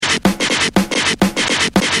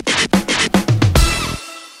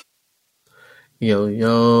Yo,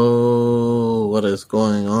 yo, what is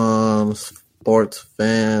going on, sports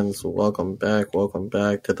fans? Welcome back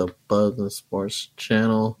to the Buzz and Sports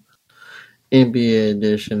channel, NBA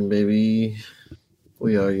edition, baby.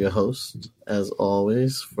 We are your hosts, as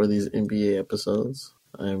always, for these NBA episodes.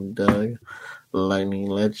 I'm Doug Lightning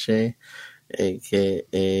Leche,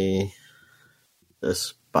 aka the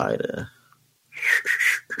Spider.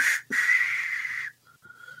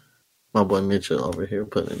 My boy Mitchell over here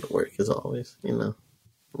putting in the work as always, I'm going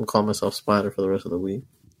to call myself Spider for the rest of the week.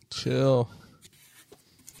 Chill.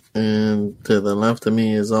 And to the left of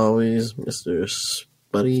me, as always, Mr.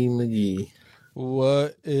 Spuddy McGee.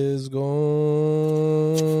 What is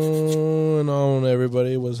going on,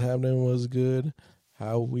 everybody? What's happening? What's good?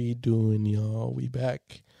 How we doing, y'all? We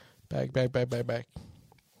back. Back.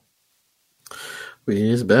 We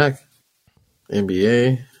is back.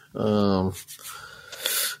 NBA.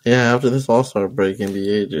 Yeah, after this All-Star break,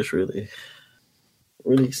 NBA just really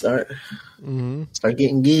start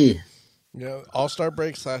getting good. Yeah, All-Star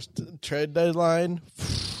break / trade deadline.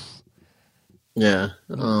 Yeah,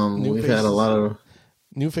 we've had a lot of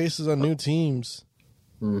new faces on new teams.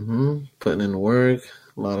 Putting in work.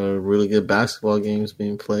 A lot of really good basketball games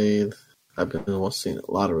being played. I've been seeing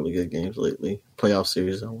a lot of really good games lately. Playoff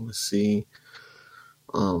series I want to see.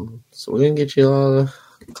 So we're gonna get you all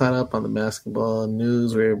caught up on the basketball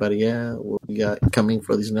news, where everybody at, what we got coming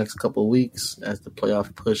for these next couple of weeks as the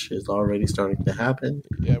playoff push is already starting to happen.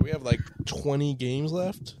 Yeah, we have like 20 games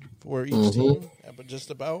left for each team, but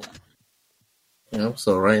just about. Yep.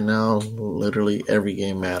 So right now, literally every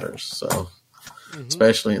game matters. So,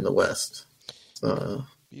 especially in the West. So,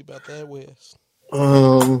 be about that West.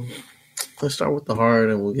 Let's start with the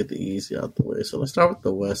hard and we'll get the easy out the way. So let's start with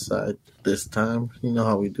the West side this time. You know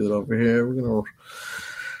how we do it over here. We're gonna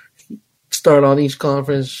start on each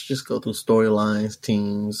conference, just go through storylines,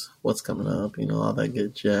 teams, what's coming up, all that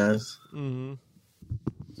good jazz. So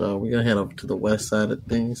we're going to head over to the West side of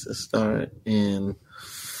things to start. And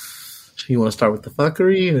you want to start with the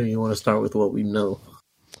fuckery or you want to start with what we know?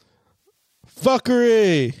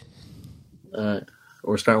 Fuckery! All right.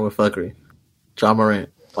 We're starting with fuckery. Ja Morant,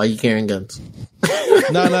 why you carrying guns?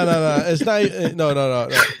 No. It's not. No.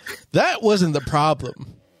 That wasn't the problem.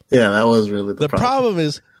 Yeah, that was really the problem. The problem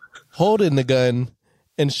is holding the gun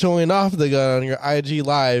and showing off the gun on your IG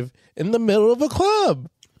Live in the middle of a club.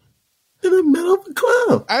 In the middle of a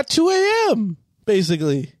club. At 2 a.m.,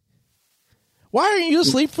 basically. Why aren't you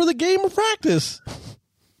asleep for the game or practice?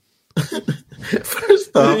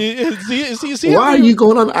 First off, see why are you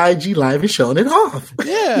going on IG Live and showing it off?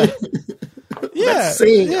 Yeah. That's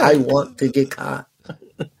saying I want to get caught.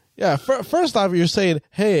 Yeah, first off, you're saying,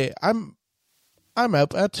 hey, I'm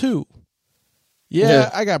up at 2. Yeah,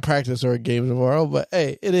 I got practice or a game tomorrow, but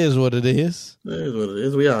hey, it is what it is. It is what it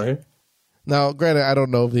is. We out here. Now, granted, I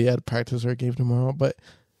don't know if he had practice or a game tomorrow, but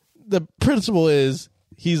the principle is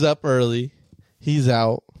he's up early, he's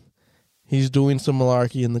out, he's doing some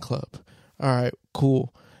malarkey in the club. All right,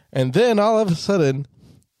 cool. And then all of a sudden,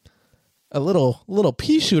 a little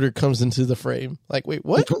pea shooter comes into the frame. Like, wait,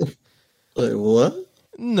 what? Wait, what?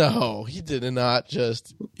 No, he did not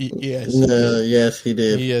just. Yes, he did. Yes,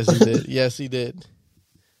 he did.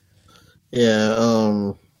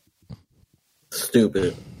 Yeah,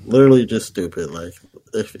 stupid. Literally just stupid. Like,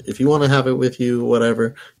 if you want to have it with you,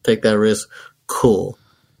 whatever, take that risk, cool.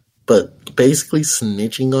 But basically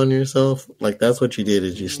snitching on yourself, like, that's what you did,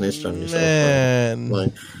 is you snitched on yourself. Man.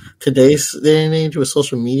 Like, today's day and age with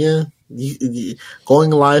social media, you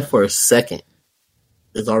going live for a second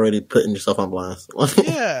is already putting yourself on blast.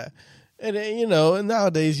 Yeah. And, and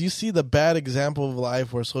nowadays you see the bad example of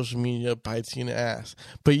life where social media bites you in the ass.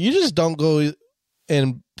 But you just don't go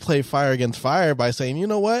and play fire against fire by saying, you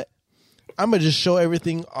know what? I'm going to just show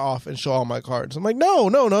everything off and show all my cards. I'm like, no,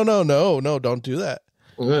 don't do that.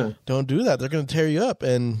 Yeah. Don't do that. They're going to tear you up.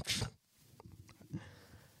 And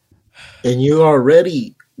you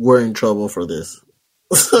already were in trouble for this.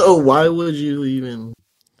 So why would you even,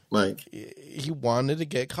 like... He wanted to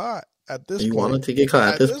get caught at this point. He wanted to get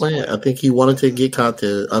caught at this point. I think he wanted to get caught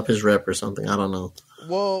to up his rep or something. I don't know.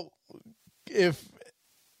 Well,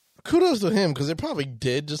 kudos to him, because it probably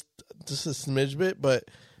did just a smidge bit, but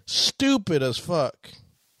stupid as fuck.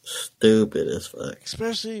 Stupid as fuck.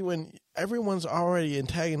 Especially when everyone's already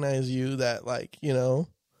antagonized you that, like, Yeah.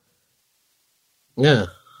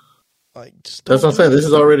 Like, that's what I'm saying. This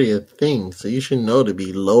is already a thing, so you should know to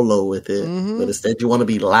be low with it. But instead, you want to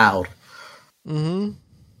be loud. And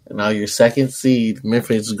now your second seed,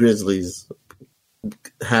 Memphis Grizzlies,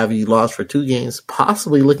 have you lost for 2 games,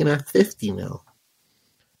 possibly looking at 50 now.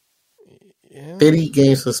 Yeah. 50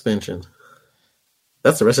 game suspension.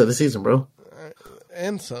 That's the rest of the season, bro.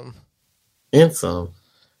 And some. And some.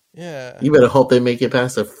 Yeah. You better hope they make it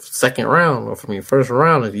past the second round, or first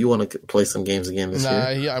round, if you want to play some games again this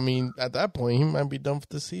year. I mean, at that point, he might be done for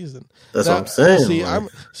the season. That's what I'm saying.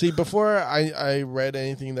 Before I read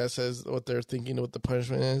anything that says what they're thinking, what the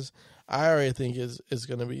punishment is, I already think it's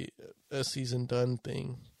going to be a season done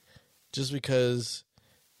thing, just because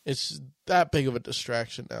it's that big of a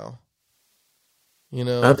distraction now. You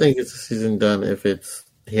know, I think it's a season done if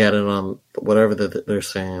he had it on whatever they're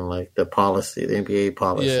saying, like the policy, the NBA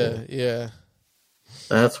policy. Yeah.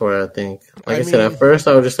 That's where I think. Like I said, at first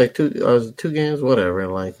I was just like 2 games, whatever.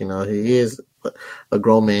 Like, you know, he is a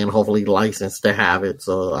grown man, hopefully licensed to have it,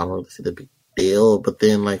 so I don't really see the big deal. But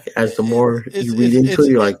then, like, as the more you read into it,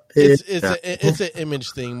 you're like, it's an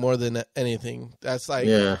image thing more than anything. That's like,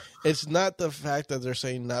 it's not the fact that they're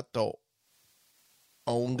saying not to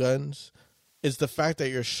own guns. It's the fact that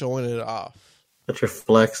you're showing it off. That you're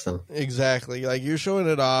flexing. Exactly. Like, you're showing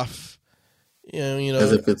it off. You know,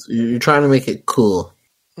 as if you're trying to make it cool.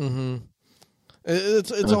 Mm-hmm.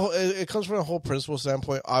 It comes from a whole principle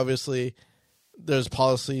standpoint. Obviously, there's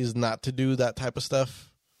policies not to do that type of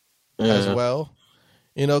stuff as well.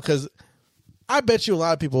 You know, because I bet you a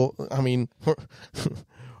lot of people. I mean,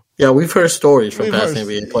 yeah, we've heard stories from past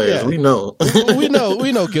NBA players. Yeah. We know. we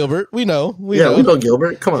know Gilbert. We know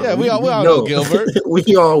Gilbert. Come on. Yeah, we all know Gilbert.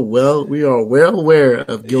 we are well aware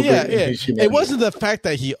of Gilbert. Yeah. It wasn't the fact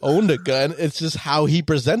that he owned a gun. It's just how he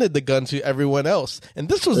presented the gun to everyone else. And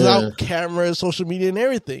this was without cameras, social media, and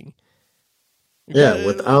everything.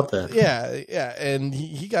 Without that. Yeah. And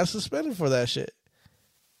he got suspended for that shit.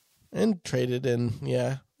 And traded, and we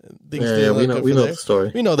know the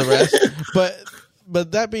story. We know the rest.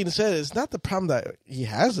 But that being said, it's not the problem that he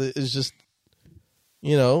has it. It's just,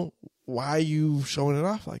 you know, why are you showing it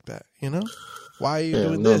off like that? You know? Why are you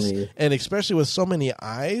doing this? And especially with so many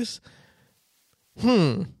eyes.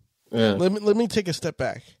 Let me take a step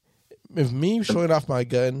back. If me showing off my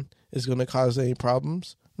gun is going to cause any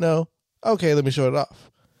problems, no. Okay, let me show it off.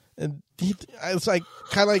 And it's like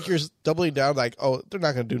kind of like you're doubling down, like, oh, they're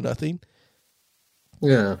not going to do nothing.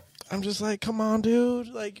 Yeah. I'm just like, come on, dude.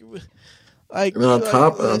 Like, and on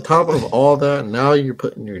top of all that, now you're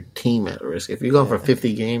putting your team at risk. If you're going for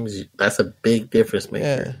 50 games, that's a big difference maker.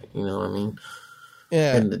 Yeah. You know what I mean?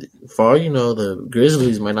 Yeah. And for all you know, the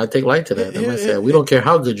Grizzlies might not take light to that. They might say, we don't care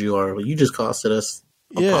how good you are, but you just costed us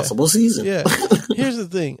a possible season. Yeah. Here's the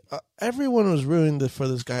thing. Everyone was rooting for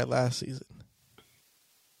this guy last season.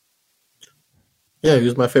 Yeah, he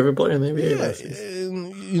was my favorite player in the NBA last season.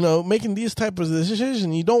 And, you know, making these type of decisions,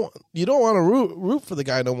 you don't want to root for the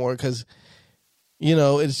guy no more because, you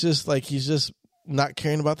know, it's just like he's just not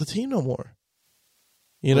caring about the team no more.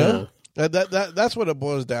 You know, that's what it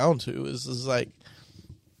boils down to. Is like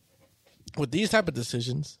with these type of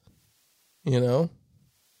decisions, you know,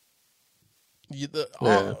 you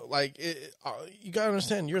gotta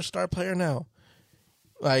understand you're a star player now.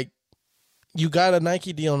 Like, you got a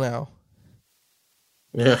Nike deal now.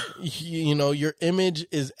 Yeah, you know, your image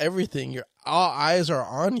is everything. All eyes are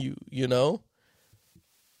on you. You know.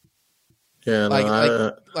 Yeah,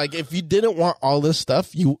 like if you didn't want all this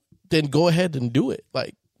stuff, you then go ahead and do it.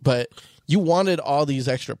 Like, but you wanted all these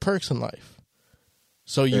extra perks in life,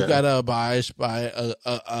 so you gotta abide by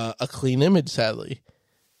a clean image. Sadly.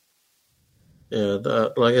 Yeah,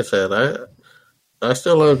 like I said, I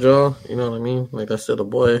still love Ja. You know what I mean? Like, that's still the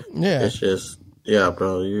boy. Yeah, it's just. Yeah,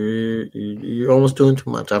 bro, you're almost doing too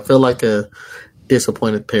much. I feel like a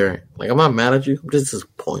disappointed parent. Like, I'm not mad at you. I'm just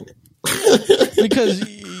disappointed. Because,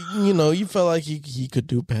 you know, you felt like he could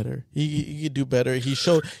do better. He could do better. He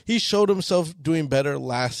showed himself doing better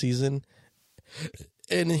last season.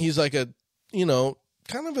 And he's like a, you know,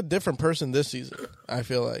 kind of a different person this season, I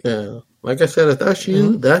feel like. Yeah. Like I said, if that's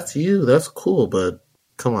you, that's you. That's cool. But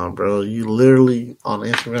come on, bro. You literally on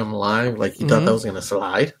Instagram Live, like, you thought that was going to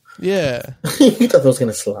slide? Yeah. You thought that was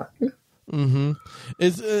going to slide. Mm-hmm.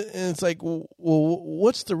 It's like, well,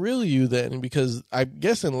 what's the real you then? Because I'm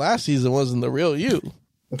guessing last season wasn't the real you.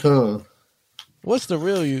 What's the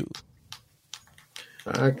real you?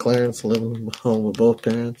 All right, Clarence living home with both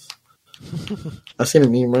parents. I seen a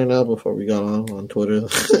meme right now before we got on Twitter.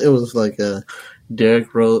 It was like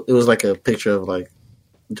Derrick Rose. It was like a picture of like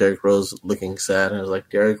Derrick Rose looking sad, and it was like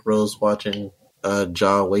Derrick Rose watching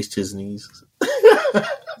Ja waste his knees. I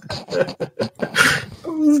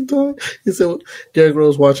was done. He said Derrick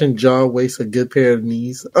Rose watching Ja waste a good pair of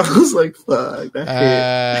knees. I was like, fuck,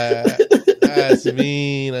 that's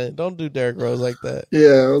mean. Don't do Derrick Rose like that.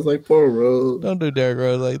 Yeah, I was like, poor Rose. Don't do Derrick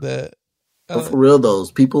Rose like that. But for real though,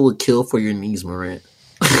 people would kill for your knees, Morant.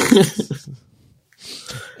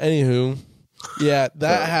 Anywho, yeah,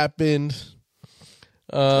 that happened.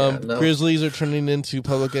 No. Grizzlies are turning into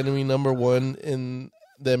public enemy number one in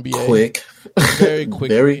the NBA. Very quickly.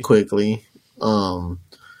 Very quickly.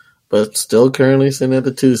 But still currently sitting at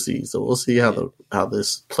the 2 seed, so we'll see how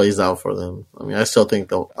this plays out for them. I mean, I still think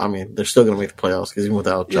they're still going to make the playoffs because even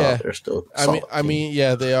without Ja, they're still. I mean,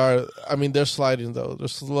 yeah, they are. I mean, they're sliding though. They're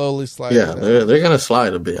slowly sliding. Yeah, they're going to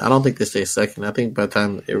slide a bit. I don't think they stay second. I think by the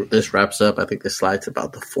time this wraps up, I think they slide to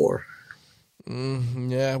about the 4.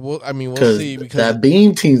 Yeah, well, I mean, we'll see because that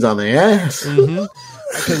Beam team's on their ass.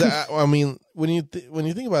 Because I mean, when you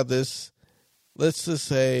think about this. Let's just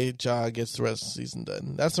say Ja gets the rest of the season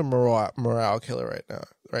done. That's a morale killer right now,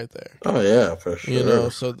 right there. Oh yeah, for sure. You know,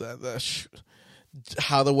 so that's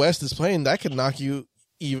how the West is playing. That could knock you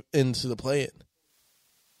into the play-in.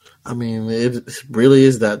 I mean, it really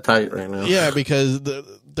is that tight right now. Yeah, because the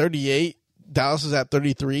 38, Dallas is at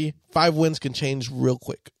 33. 5 wins can change real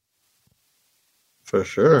quick. For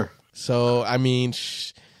sure. So I mean,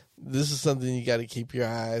 this is something you got to keep your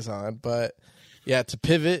eyes on. But yeah, to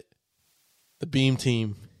pivot. The Beam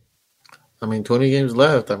team. I mean, 20 games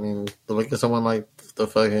left. I mean, look at someone like the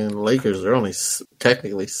fucking Lakers. They're only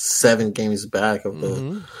technically 7 games back of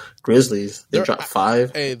the Grizzlies. They dropped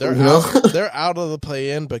 5. Hey, they're out of the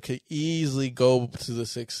play-in, but could easily go to the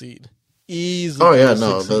 6th seed. Easily. Oh yeah,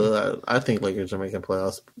 no. I think Lakers are making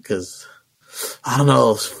playoffs because I don't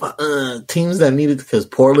know teams that needed because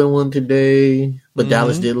Portland won today, but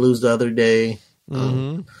Dallas did lose the other day.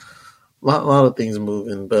 A lot of things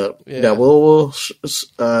moving, but we'll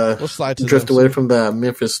slide to drift away from the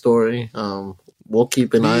Memphis story. We'll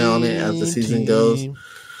keep an eye on it as the season goes.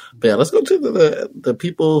 But yeah, let's go to the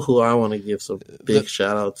people who I want to give some big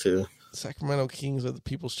shout out to. Sacramento Kings are the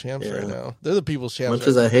people's champs right now. They're the people's champs. Much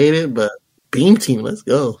as I hate it, but Beam Team, let's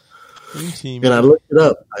go. Beam Team. And I looked it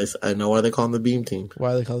up. I know why they call them the Beam Team.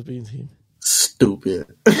 Why they call it Beam Team? Stupid.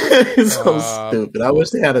 It's so stupid. I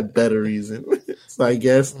wish they had a better reason. So I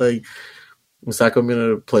guess like when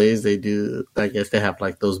Sacramento plays, they do. I guess they have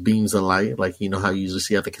like those beams of light, like you know how you usually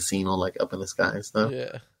see at the casino, like up in the sky and stuff.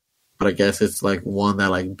 Yeah. But I guess it's like one that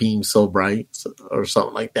like beams so bright or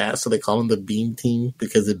something like that. So they call them the Beam Team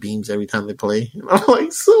because it beams every time they play. And I'm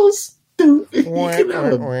like, so stupid. You can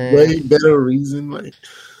have a way better reason. Like,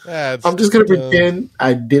 I'm just gonna pretend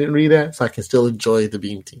I didn't read that, so I can still enjoy the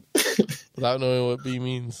Beam Team without knowing what B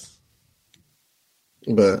means.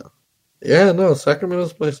 But. Yeah, no,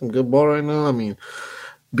 Sacramento's playing some good ball right now. I mean,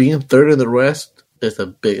 being third in the West is a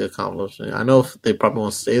big accomplishment. I know they probably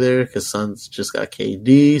won't stay there because Suns just got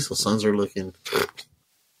KD, so Suns are looking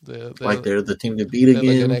like they're the team to beat again.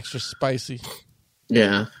 They're looking extra spicy.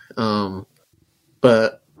 Yeah,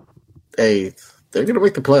 but hey, they're gonna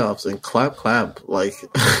make the playoffs and clap, like.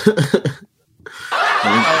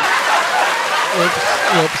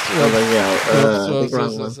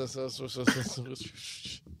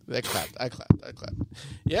 I clapped.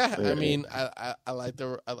 Yeah, I mean, I like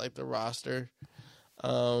the roster.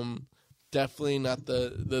 Definitely not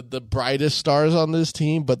the brightest stars on this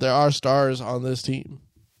team, but there are stars on this team.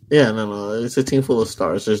 Yeah, no, it's a team full of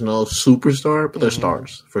stars. There's no superstar, but they're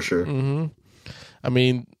stars for sure. Mm-hmm. I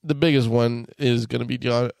mean, the biggest one is going to be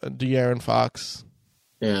De'Aaron Fox.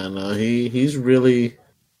 Yeah, no, he's really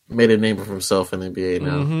made a name for himself in the NBA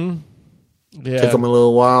now. Mm-hmm. Yeah. Took him a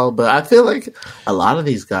little while, but I feel like a lot of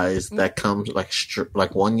these guys that come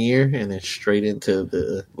like 1 year and then straight into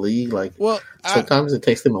the league. Like, sometimes it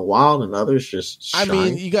takes them a while, and others just shine. I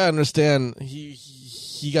mean, you gotta understand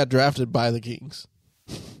he got drafted by the Kings.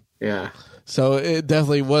 Yeah. So it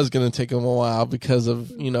definitely was going to take him a while because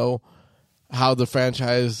of how the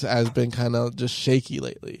franchise has been kind of just shaky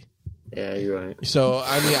lately. Yeah, you're right. So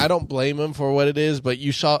I mean, I don't blame him for what it is, but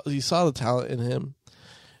you saw the talent in him.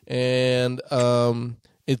 And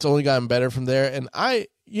it's only gotten better from there. And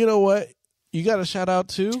you know what? You got to shout out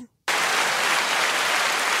to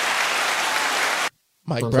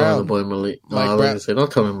Mike Brown. The boy Malik.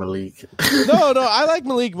 Don't call him Malik. No, I like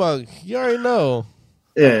Malik Monk. You already know.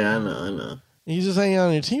 Yeah, I know. He's just hanging out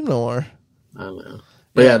on your team no more. I know.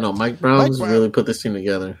 But Mike Brown's really put this team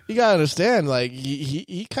together. You got to understand, like,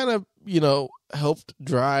 he kind of, helped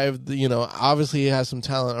drive the, obviously he has some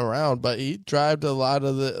talent around, but he drived a lot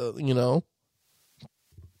of the,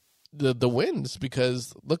 the wins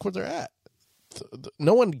because look where they're at.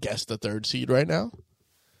 No one guessed the 3rd seed right now.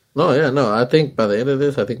 No. I think by the end of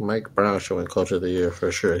this, I think Mike Brown should win Coach of the Year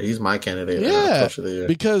for sure. He's my candidate. Yeah, Coach of the Year.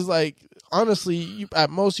 Because like honestly, at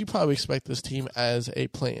most you probably expect this team as a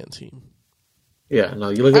play-in team. Yeah, no.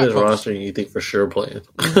 You look at his roster and you think for sure playing.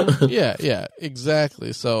 yeah,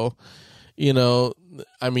 exactly. So,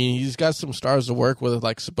 I mean, he's got some stars to work with,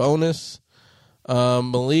 like Sabonis,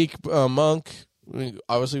 Malik Monk.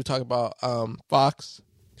 Obviously, we talk about Fox.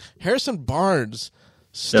 Harrison Barnes.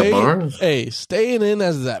 Staying in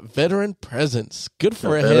as that veteran presence. Good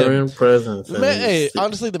for him. Veteran presence.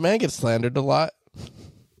 Honestly, the man gets slandered a lot.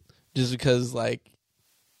 Just because, like,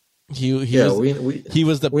 he was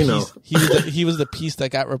the piece. He was the piece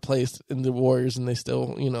that got replaced in the Warriors, and they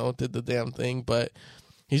still, did the damn thing. But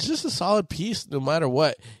he's just a solid piece, no matter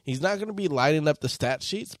what. He's not going to be lighting up the stat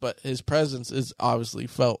sheets, but his presence is obviously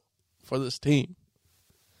felt for this team.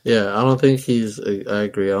 Yeah, I don't think I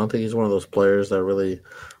agree. I don't think he's one of those players that really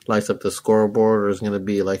lights up the scoreboard or is going to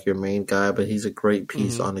be like your main guy. But he's a great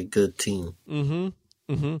piece on a good team.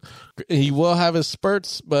 He will have his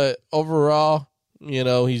spurts, but overall,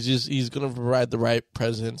 he's going to provide the right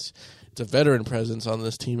presence. It's a veteran presence on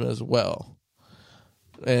this team as well.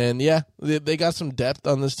 And yeah, they got some depth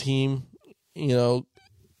on this team.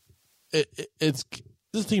 This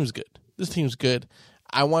team's good. This team's good.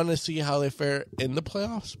 I want to see how they fare in the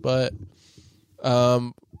playoffs, but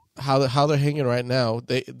how they're hanging right now,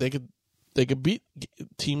 they could beat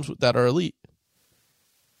teams that are elite.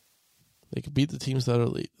 They could beat the teams that are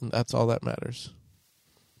elite, and that's all that matters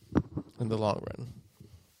in the long run.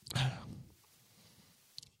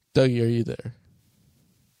 Dougie, are you there?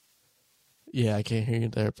 Yeah, I can't hear you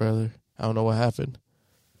there, brother. I don't know what happened.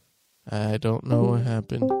 I don't know what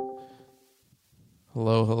happened.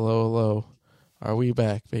 Hello, hello, hello. Are we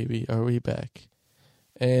back, baby? Are we back?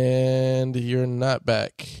 And you're not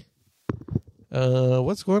back.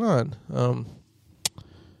 What's going on?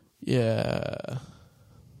 Yeah.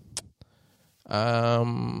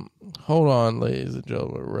 Hold on, ladies and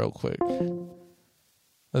gentlemen, real quick.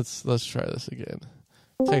 Let's try this again.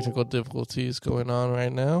 Technical difficulties going on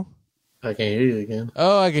right now. I can hear you again.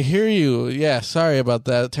 Oh, I can hear you. Yeah, sorry about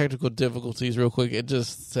that. Technical difficulties real quick. It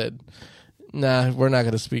just said, nah, we're not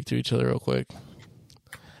going to speak to each other real quick.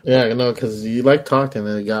 Yeah, no, because you talking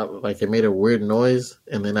and it made a weird noise,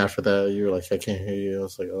 and then after that you were like, I can't hear you. I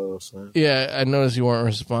was like, oh, snap. Yeah, I noticed you weren't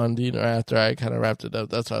responding after I kind of wrapped it up.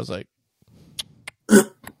 That's why I was like,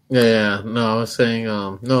 yeah. No, I was saying,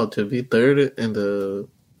 no, to be third in the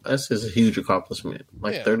West is a huge accomplishment.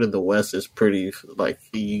 Third in the West is pretty,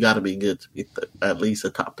 you got to be good to be at least a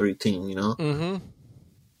top 3 team, Mm-hmm.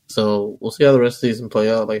 So we'll see how the rest of the season play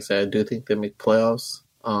out. Like I said, I do think they make playoffs.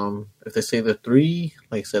 If they say they're 3,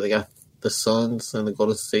 like I said, they got the Suns and the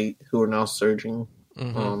Golden State who are now surging.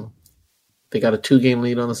 Mm-hmm. They got a 2-game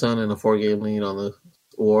lead on the Sun and a 4-game lead on the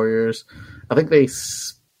Warriors. I think they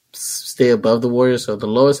stay above the Warriors, so the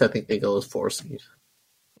lowest I think they go is 4 seed.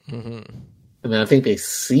 Mm-hmm. And then I think they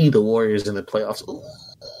see the Warriors in the playoffs. Ooh,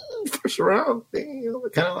 first round, damn, I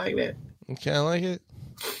kind of like that. You kind of like it?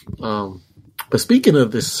 But speaking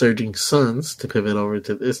of this surging Suns, to pivot over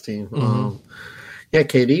to this team, yeah,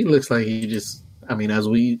 KD looks like he just, as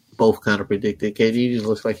we both kind of predicted, KD just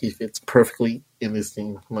looks like he fits perfectly in this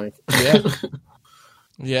team.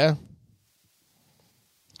 Yeah.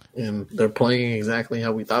 And they're playing exactly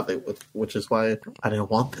how we thought they would, which is why I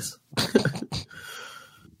didn't want this.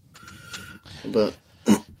 But,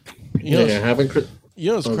 having Chris...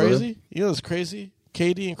 You know what's crazy? You know what's crazy?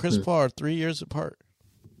 KD and Chris Paul are 3 years apart.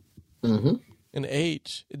 Mm-hmm. In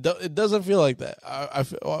age. It doesn't feel like that.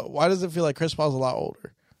 Why does it feel like Chris Paul's a lot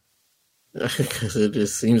older? Because it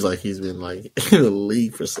just seems like he's been in the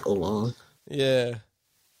league for so long. Yeah.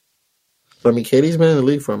 But KD's been in the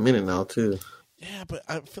league for a minute now too. Yeah, but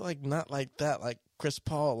I feel like not like that, like Chris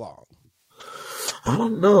Paul long. I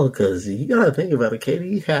don't know, because you gotta think about it.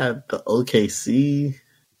 KD had the OKC,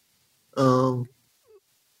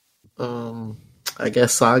 I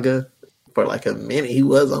guess saga for a minute. He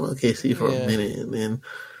was on OKC for a minute, and then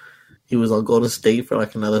he was on Golden State for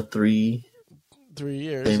another 3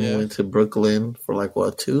 years. Then he went to Brooklyn for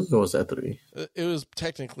 2, or was that 3? It was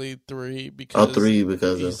technically 3 because 3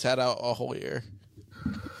 because he sat out a whole year.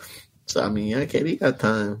 So KD got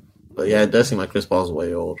time, but yeah, it does seem like Chris Paul's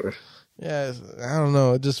way older. Yeah, I don't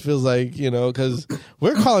know. It just feels like, because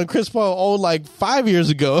we're calling Chris Paul old 5 years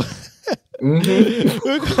ago. Mm-hmm.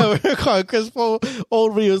 we're calling Chris Paul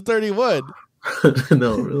old when he was 31.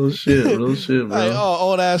 No, real shit, bro.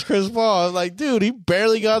 Old ass Chris Paul. I'm like, dude, he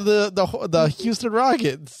barely got the Houston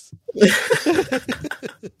Rockets.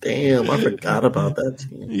 Damn, I forgot about that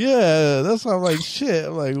team. Yeah, that's why I'm like, shit.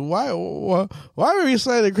 I'm like, why were we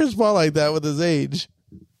signing Chris Paul like that with his age?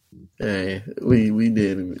 Hey, we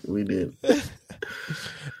did.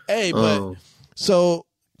 Hey, but so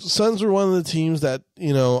Suns were one of the teams that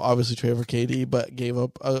obviously traded for KD, but gave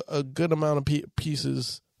up a good amount of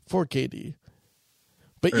pieces for KD.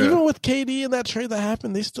 But even with KD and that trade that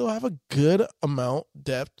happened, they still have a good amount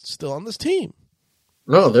depth still on this team.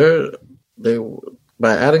 No, they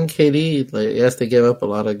by adding KD, like, yes, they gave up a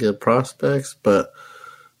lot of good prospects, but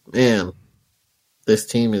man, this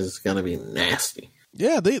team is gonna be nasty.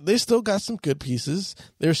 Yeah, they still got some good pieces.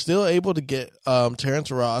 They're still able to get Terrence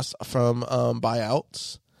Ross from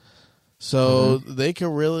buyouts. So they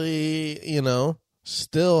can really,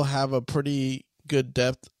 still have a pretty good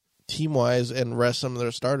depth team-wise and rest some of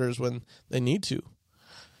their starters when they need to.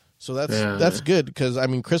 So that's good because,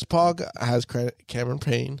 Chris Paul has Cameron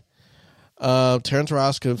Payne. Terrence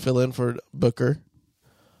Ross could fill in for Booker.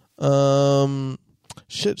 I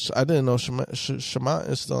didn't know Shamat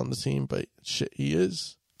is still on the team, but shit, he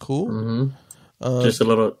is. Cool. Mm-hmm. Just a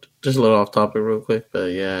little off topic real quick,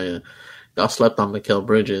 but yeah. Y'all slept on Mikal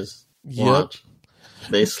Bridges. Watch. Yep.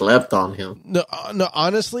 They slept on him. No,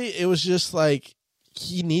 honestly, it was just like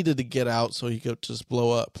he needed to get out so he could just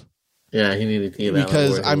blow up. Yeah, he needed to get out.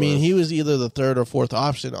 Because, he was either the third or fourth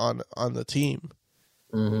option on the team.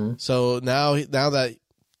 Mm-hmm. So now that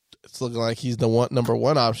it's looking like he's the number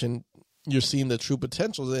one option, you're seeing the true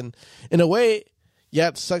potentials. And in a way, yeah,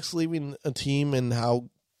 it sucks leaving a team and how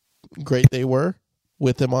great they were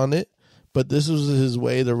with him on it. But this was his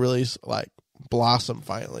way to really, blossom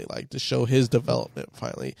finally, to show his development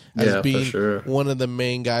finally as being one of the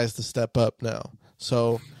main guys to step up now.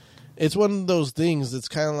 So it's one of those things that's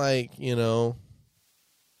kind of like, it's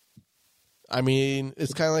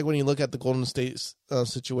kind of like when you look at the Golden State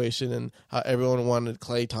situation and how everyone wanted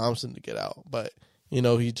Klay Thompson to get out, but,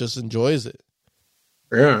 he just enjoys it.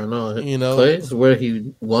 Yeah, I know. Clay's where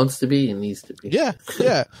he wants to be and needs to be. Yeah.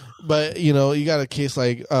 But, you got a case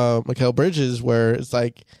like Mikal Bridges where it's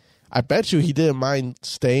like, I bet you he didn't mind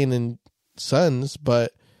staying in Suns,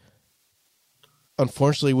 but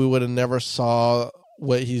unfortunately we would have never saw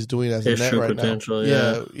what he's doing as a net right now.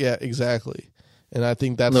 Yeah, exactly. And I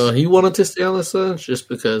think that's... No, he wanted to stay on the Suns just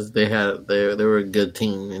because they were a good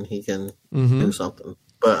team and he can do something.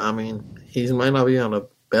 But, he might not be on a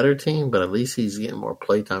better team, but at least he's getting more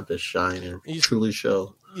playtime to shine and truly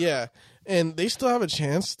show. Yeah, and they still have a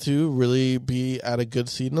chance to really be at a good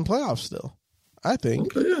seed in the playoffs still. I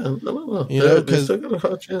think. Yeah, no. Because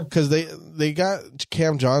they got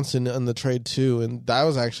Cam Johnson on the trade too, and that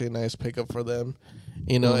was actually a nice pickup for them.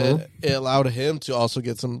 It allowed him to also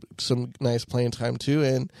get some nice playing time too,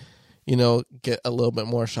 and get a little bit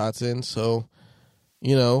more shots in. So,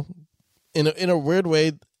 in a weird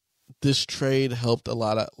way, this trade helped a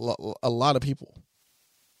lot of people.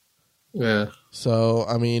 Yeah. So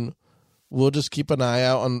we'll just keep an eye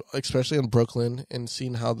out especially on Brooklyn and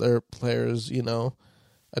seeing how their players,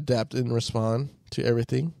 adapt and respond to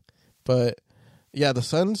everything. But yeah, the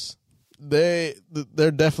Suns, they're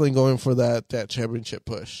definitely going for that championship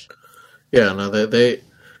push. Yeah, no, they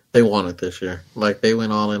won it this year. They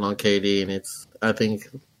went all in on KD, and I think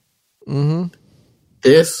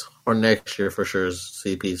this or next year for sure is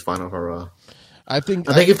CP's final hurrah. I think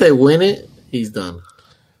if they win it, he's done.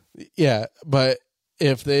 Yeah, but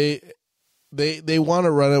if they want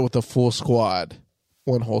to run it with a full squad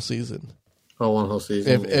one whole season. Oh, one whole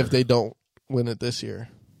season. If they don't win it this year.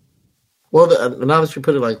 Well, now that you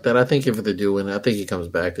put it like that, I think if they do win it, I think he comes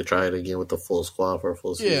back to try it again with the full squad for a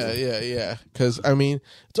full season. Yeah. Because,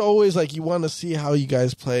 it's always like you want to see how you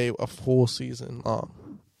guys play a full season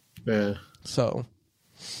long. Yeah. So.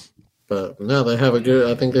 But, no, they have a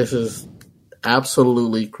good... I think this is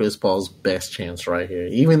absolutely Chris Paul's best chance right here.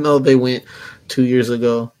 Even though they went 2 years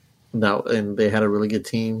ago... No, and they had a really good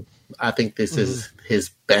team. I think this is his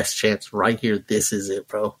best chance right here. This is it,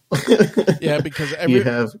 bro. Yeah, because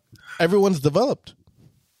everyone's developed.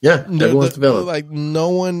 Yeah, everyone's developed.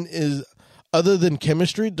 No one is, other than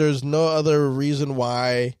chemistry, there's no other reason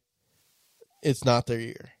why it's not their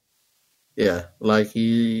year. Yeah,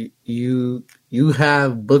 you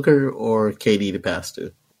have Booker or KD to pass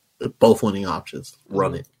to. Both winning options.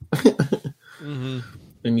 Run it.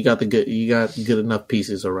 And you got good enough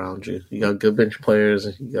pieces around you. You got good bench players.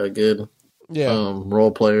 You got good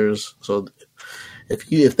role players. So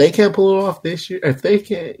if they can't pull it off this year, if they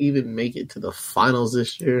can't even make it to the finals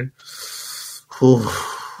this year,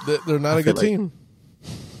 they're not a good team.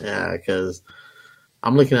 Yeah, because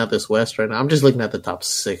I'm looking at this West right now. I'm just looking at the top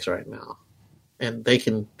 6 right now, and they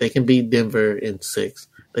can beat Denver in 6.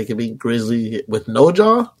 They could beat Grizzlies with no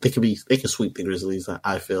jaw. They can sweep the Grizzlies.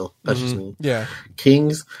 I feel that's just me. Yeah,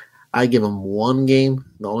 Kings. I give them one game.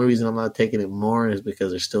 The only reason I'm not taking it more is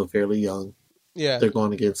because they're still fairly young. Yeah, they're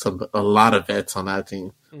going to get a lot of vets on that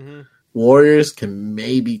team. Warriors can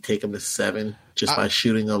maybe take them to 7 just by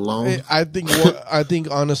shooting alone. I think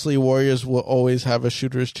honestly, Warriors will always have a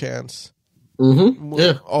shooter's chance.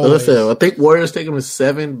 Yeah, always. I think Warriors take them to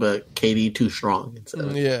 7, but KD too strong.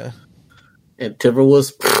 Yeah. And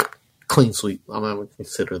Timberwolves, clean sweep. I'm not going to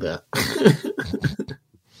consider that.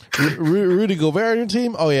 Rudy Gobert on your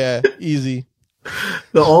team? Oh, yeah. Easy.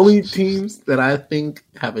 The only teams that I think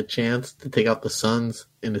have a chance to take out the Suns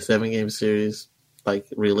in the 7-game series, like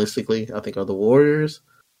realistically, I think are the Warriors,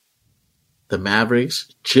 the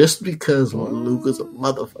Mavericks, just because Luka's a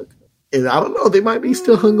motherfucker. And I don't know, they might be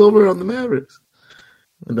still hungover on the Mavericks.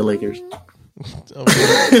 And the Lakers.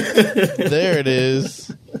 There it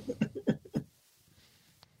is.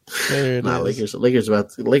 There it is.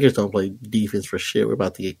 Lakers don't play defense for shit. We're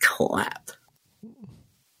about to get clapped.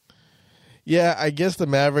 Yeah, I guess the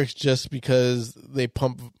Mavericks just because they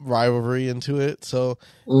pump rivalry into it, so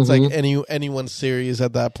it's like anyone's series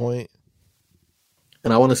at that point.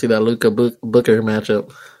 And I want to see that Luka Booker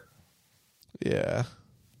matchup. Yeah.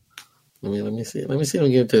 Let me see. Let me see him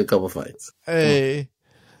get into a couple fights. Hey,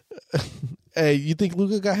 hey, you think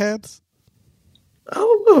Luka got hands? I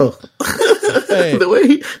don't know. Hey. the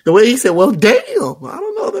way he said, "Well, damn," I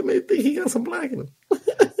don't know. That may think he got some black in him.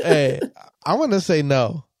 Hey, I want to say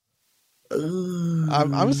no.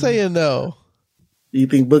 I'm saying no. You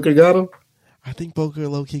think Booker got him? I think Booker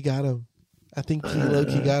low-key got him. I think he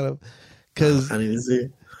low-key got him. Cause, I need to see.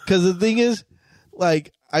 Because the thing is,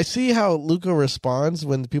 like, I see how Luka responds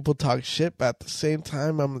when people talk shit, but at the same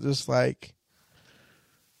time, I'm just like,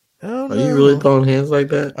 I don't know. Are you really throwing hands like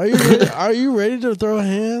that? Are you ready to throw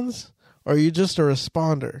hands? Or are you just a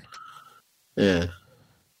responder? Yeah.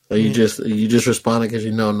 Or you just responding because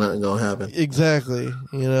you know nothing gonna happen. Exactly.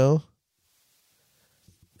 You know.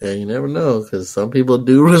 Yeah, you never know because some people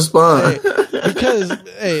do respond. Because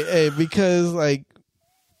like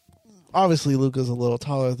obviously Luka's a little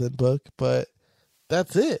taller than Book, but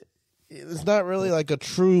that's it. It's not really like a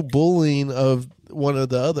true bullying of one or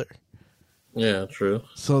the other. Yeah, true.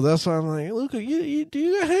 So that's why I'm like, Luka, you do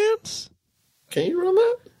you got hands? Can you run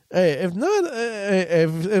that? Hey, if not,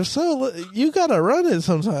 if so, you gotta run it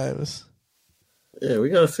sometimes. Yeah, we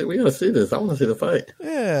gotta see this. I want to see the fight.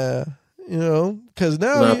 Yeah. You know, because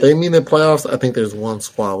now if they mean the playoffs, I think there's one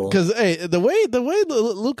squabble. Because hey, the way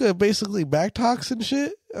Luka basically backtalks and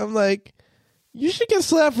shit, I'm like, you should get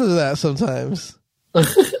slapped for that sometimes.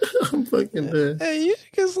 I'm fucking dead. Hey, you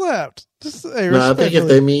should get slapped. Just I think if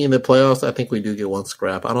they meet in the playoffs, I think we do get one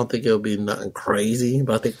scrap. I don't think it'll be nothing crazy,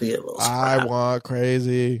 but I think we get a little scrap. I want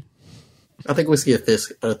crazy. I think we see a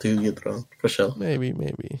fist or two get thrown for sure. Maybe.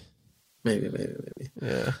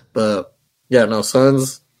 Yeah, but yeah, no,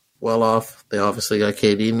 Suns well off. They obviously got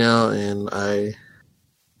KD now, and I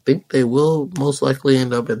think they will most likely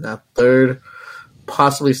end up in that third,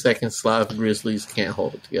 possibly second slot if Grizzlies can't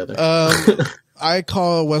hold it together. I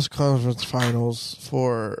call West Conference Finals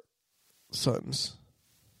for Suns.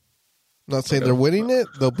 I'm not saying they're winning it;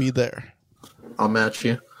 they'll be there. I'll match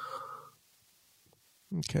you.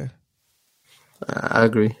 Okay. I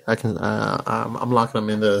agree. I can. I'm locking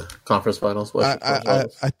them in the conference finals. I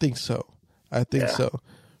think so. I think so.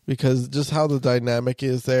 Because just how the dynamic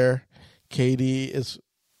is there, KD is,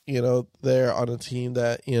 there on a team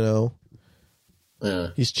that,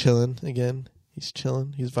 he's chilling again. He's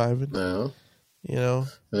chilling. He's vibing. And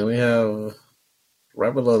then we have,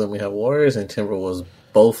 right below them, we have Warriors and Timberwolves,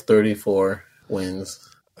 both 34 wins.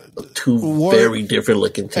 Two very different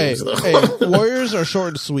looking teams, though. Warriors are short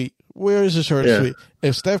and sweet. Sweet.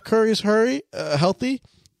 If Steph Curry's healthy,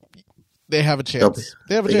 they have a chance.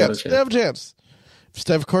 They have a chance. If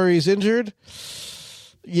Steph Curry's injured,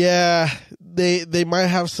 they might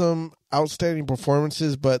have some outstanding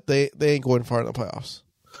performances, but they ain't going far in the playoffs.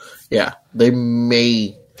 Yeah, they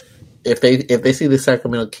may. If they see the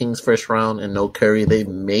Sacramento Kings first round and no Curry, they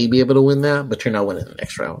may be able to win that, but you're not winning the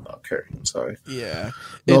next round without Curry. I'm sorry. Yeah.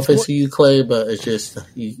 No offense to you, Clay, but it's just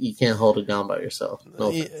you can't hold it down by yourself.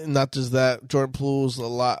 Not just that. Jordan Poole's a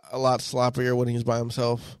lot sloppier when he's by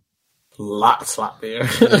himself. A lot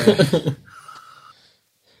sloppier.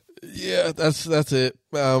 Yeah, that's it.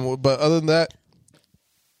 But other than that,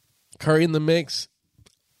 Curry in the mix.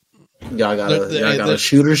 Y'all got a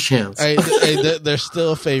shooter's chance. They're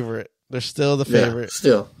still a favorite. They're still the favorite.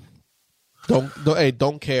 Yeah, still.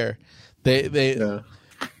 Don't care. They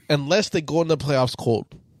unless they go in the playoffs cold.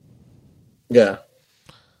 Yeah.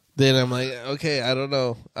 Then I'm like, okay, I don't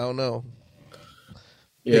know.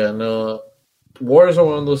 Yeah, no. Warriors are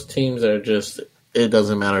one of those teams that are just. It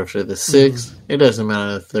doesn't matter if they're the sixth. It doesn't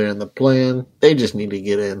matter if they're in the plan. They just need to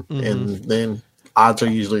get in, and then odds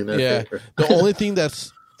are usually in their favor. The only thing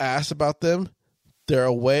that's ass about them, they're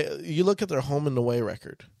away. You look at their home and away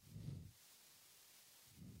record.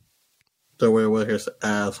 Their away record's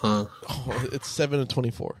ass, huh? Oh, it's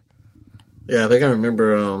 7-24. Yeah, I think I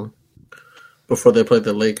remember before they played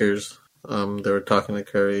the Lakers, they were talking to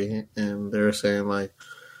Curry, and they were saying like,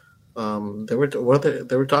 They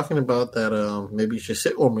were talking about that. Maybe you should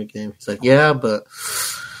sit one more game. He's like, yeah, but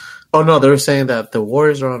oh no, they were saying that the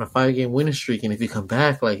Warriors are on a 5-game winning streak, and if you come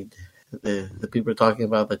back, like the people are talking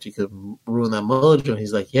about that you could ruin that mojo. And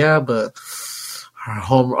he's like, yeah, but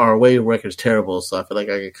our away record's terrible, so I feel like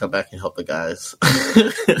I could come back and help the guys.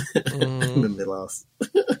 And then they lost.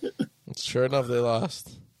 Sure enough, they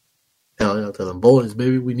lost. Hell yeah, tell them boys,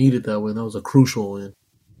 maybe we needed that win. That was a crucial win.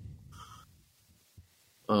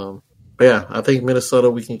 But yeah, I think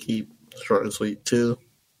Minnesota we can keep short and sweet too.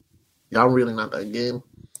 Y'all really not that game.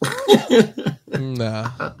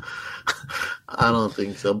 Nah, I don't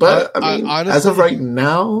think so. But I mean, honestly, as of right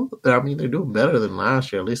now, I mean they're doing better than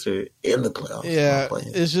last year. At least they're in the playoffs. yeah,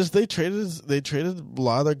 it's just they traded a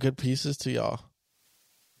lot of their good pieces to y'all.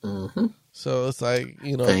 Mm-hmm. So it's like,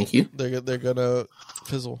 you know, Thank you. They're gonna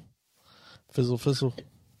fizzle.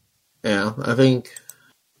 Yeah, I think,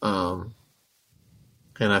 and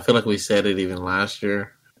I feel like we said it even last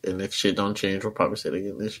year. And if shit don't change, we'll probably say it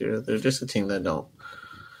again this year. They're just a team that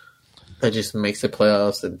just makes the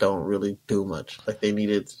playoffs and don't really do much. Like they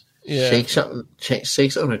needed shake something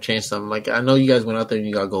or change something. Like I know you guys went out there and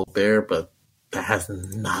you got Gobert, but that has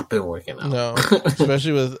not been working out. No,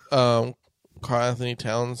 especially with Karl Anthony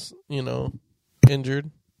Towns, you know,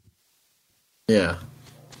 injured. Yeah.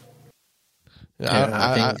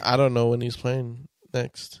 I don't know when he's playing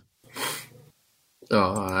next.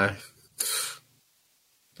 I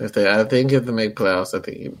think if they make playoffs, I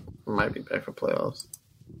think he might be back for playoffs.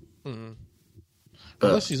 Mm-hmm. But,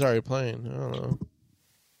 unless he's already playing, I don't know.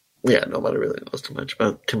 Yeah, nobody really knows too much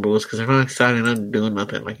about Timberwolves because they're not exciting, not doing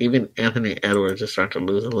nothing. Like even Anthony Edwards is starting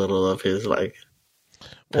to lose a little of his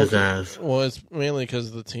pizzazz. Well, it's mainly because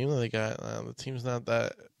of the team that they got. The team's not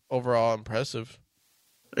that overall impressive.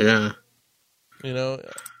 Yeah, you know,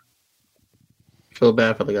 feel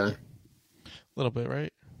bad for the guy. A little bit,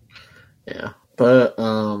 right? Yeah, but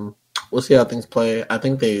we'll see how things play. I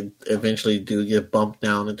think they eventually do get bumped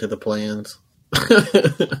down into the play-ins.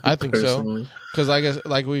 I think so, because I guess,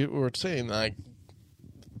 like we were saying, like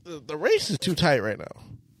the race is too tight right now.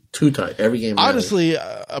 Too tight. Every game. Honestly,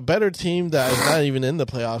 a better team that is not even in the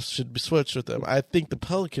playoffs should be switched with them. I think the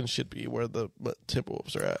Pelicans should be where the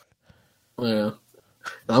Timberwolves are at. Yeah,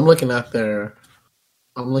 I'm looking at the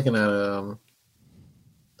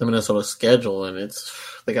Minnesota schedule, and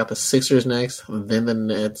they got the Sixers next, then the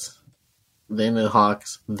Nets, then the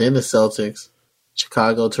Hawks, then the Celtics,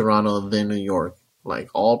 Chicago, Toronto, then New York.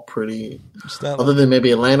 Like all pretty, other than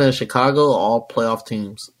maybe Atlanta and Chicago, all playoff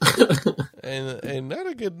teams. and not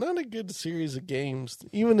a good series of games,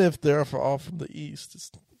 even if they're all from the East.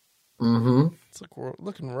 It's like we're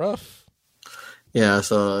looking rough. Yeah,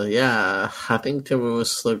 so I think Timberwolves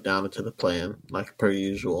slipped down into the play-in like per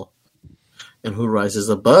usual. And who rises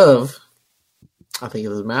above? I think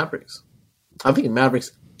it's the Mavericks. I think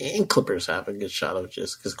Mavericks and Clippers have a good shot of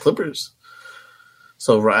just because Clippers.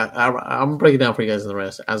 So I'm breaking down for you guys in the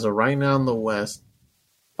rest. As of right now in the West,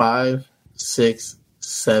 5, 6,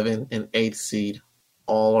 7, and 8 seed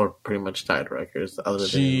all are pretty much tied records. Other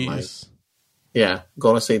than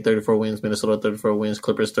Golden State 34 wins, Minnesota 34 wins,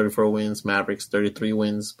 Clippers 34 wins, Mavericks 33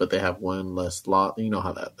 wins, but they have one less lot. You know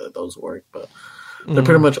how those work, but they're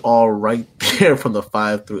pretty much all right there from the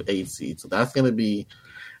 5 through 8 seed. So that's going to be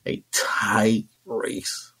a tight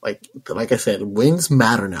race. Like I said, wins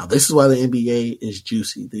matter now. This is why the NBA is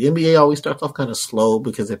juicy. The NBA always starts off kind of slow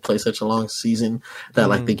because they play such a long season that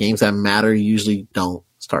like the games that matter usually don't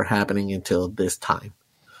start happening until this time.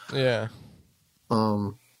 Yeah.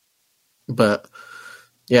 But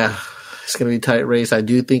yeah, it's going to be a tight race. I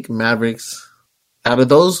do think Mavericks out of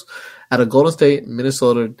Golden State,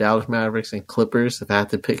 Minnesota, Dallas Mavericks, and Clippers, if I had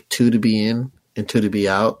to pick 2 to be in and 2 to be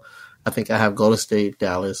out, I think I have Golden State,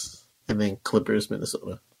 Dallas, and then Clippers,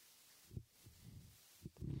 Minnesota.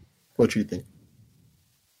 What do you think?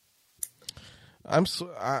 I'm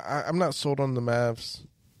not sold on the Mavs.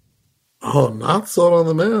 Oh, not sold on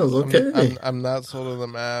the Mavs. Okay, I'm not sold on the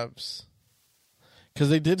Mavs because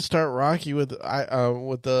they did start rocky with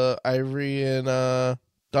the Ivory and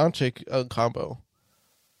Doncic combo.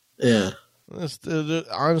 Yeah,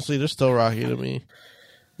 honestly, they're still rocky to me.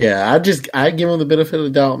 Yeah, I give them the benefit of the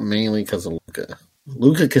doubt mainly because of Luka.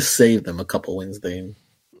 Luka could save them a couple Wednesday.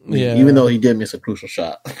 Yeah, even though he did miss a crucial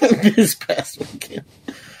shot this past weekend.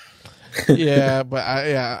 Yeah, but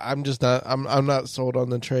I'm just not. I'm not sold on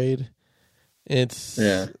the trade. It's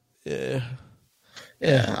yeah.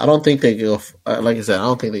 I don't think they go. Like I said, I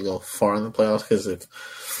don't think they go far in the playoffs because if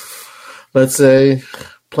let's say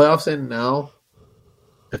playoffs in now,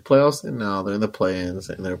 they're in the play-ins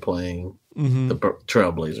and they're playing the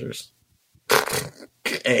Trailblazers.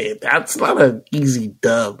 Hey, that's not an easy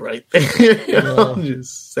dub right there. No. I'm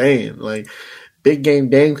just saying. Like, Big Game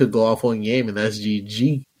Dame could go off one game, and that's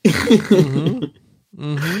GG.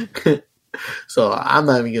 So I'm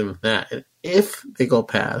not even giving them that. And if they go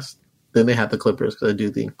past, then they have the Clippers, because I do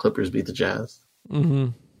think Clippers beat the Jazz.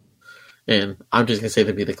 And I'm just going to say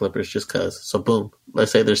they beat the Clippers just because. So, boom.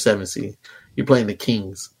 Let's say they're 7 seed. You're playing the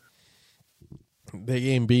Kings. They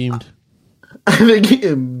getting beamed. They're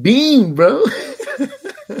getting beamed, bro.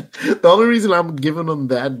 The only reason I'm giving them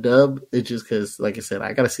that dub is just because, like I said,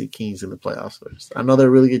 I got to see Kings in the playoffs first. I know they're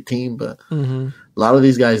a really good team, but a lot of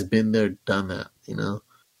these guys been there, done that, you know?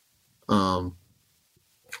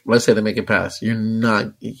 Let's say they make it past. You're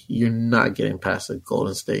not getting past the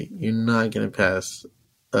Golden State. You're not getting past.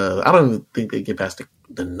 I don't even think they get past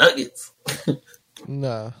the Nuggets.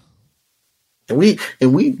 Nah.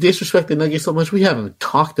 And we disrespect the Nuggets so much we haven't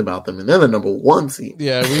talked about them, and they're the number 1 seed.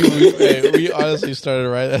 Yeah, we honestly started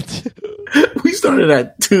right at 2. We started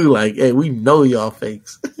at 2. Like, hey, we know y'all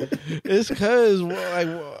fakes. It's because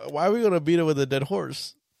why are we gonna beat it with a dead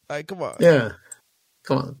horse? Like, come on. Yeah,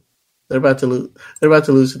 come on. They're about to lose. They're about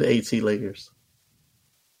to lose to the 8 seed Lakers.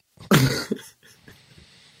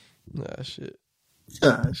 Nah, shit.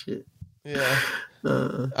 Shit. Yeah.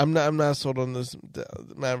 I'm not sold on this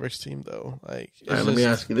Mavericks team though. Like, all right, let me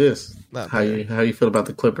ask you this: how you feel about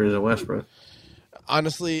the Clippers and Westbrook?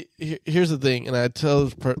 Honestly, here's the thing, and I tell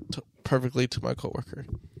this perfectly to my coworker.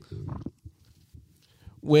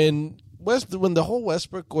 When the whole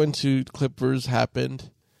Westbrook going to Clippers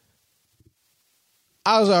happened,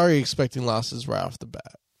 I was already expecting losses right off the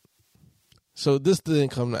bat. So this didn't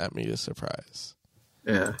come at me as a surprise.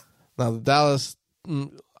 Yeah. Now the Dallas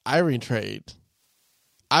Irving trade,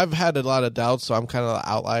 I've had a lot of doubts, so I'm kind of an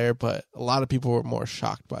outlier, but a lot of people were more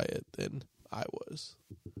shocked by it than I was.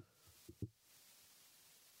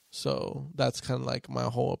 So that's kind of like my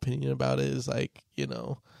whole opinion about it is like, you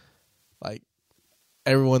know, like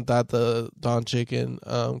everyone thought the Doncic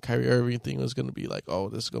and Kyrie Irving thing was going to be like, oh,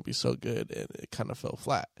 this is going to be so good, and it kind of fell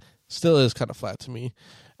flat. Still is kind of flat to me.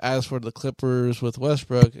 As for the Clippers with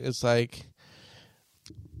Westbrook, it's like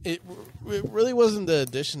it really wasn't the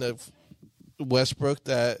addition of Westbrook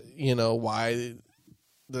that, you know, why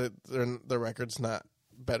the record's not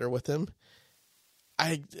better with him.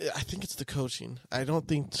 I think it's the coaching. I don't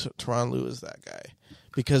think Tyronn Lue is that guy,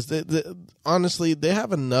 because honestly, they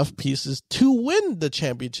have enough pieces to win the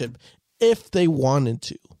championship if they wanted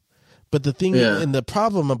to. But the thing and the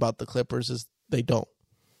problem about the Clippers is they don't.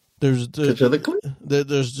 There's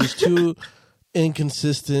just too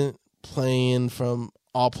inconsistent playing from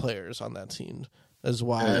all players on that team. That's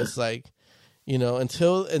why it's like, you know,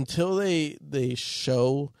 until they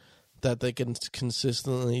show that they can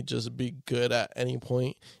consistently just be good at any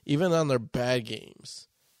point, even on their bad games,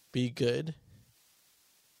 be good,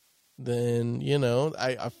 then, you know,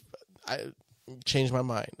 I changed my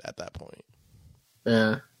mind at that point.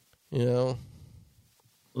 Yeah. You know?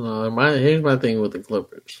 Here's my thing with the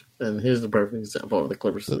Clippers, and here's the perfect example of the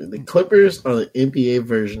Clippers. The Clippers are the NBA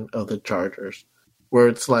version of the Chargers, where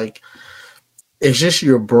it's like, it's just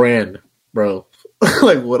your brand, bro.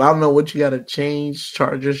 Like, I don't know what you got to change.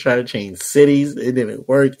 Chargers try to change cities. It didn't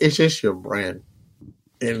work. It's just your brand.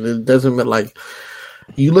 And it doesn't matter. Like,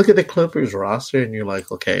 you look at the Clippers roster and you're like,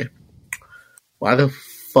 okay, why the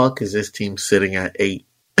fuck is this team sitting at 8?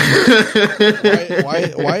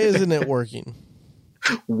 Why isn't it working?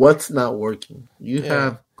 What's not working? You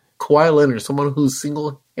have Kawhi Leonard, someone who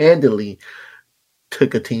single-handedly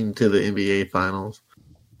took a team to the NBA Finals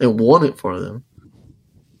and won it for them.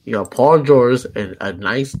 You got Paul George and a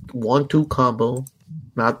nice 1-2 combo.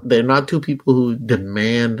 They're not two people who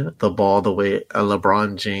demand the ball the way a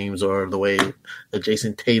LeBron James or the way a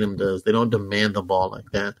Jason Tatum does. They don't demand the ball like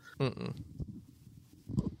that. I'm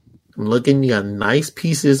looking, you got nice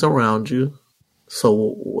pieces around you.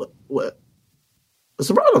 So what's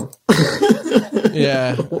the problem?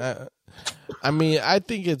 Yeah. I mean, I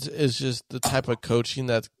think it's just the type of coaching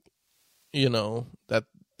that, you know, that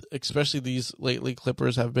especially these lately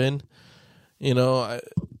Clippers have been. You know,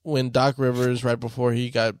 when Doc Rivers, right before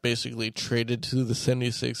he got basically traded to the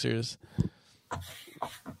 76ers,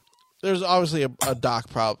 there's obviously a Doc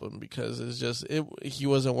problem because he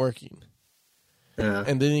wasn't working. Yeah.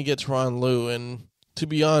 And then you get Tyronn Lue, and to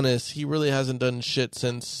be honest, he really hasn't done shit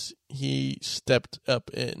since he stepped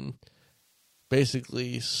up and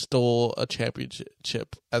basically stole a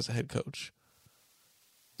championship as a head coach.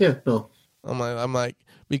 Yeah, no. I'm like,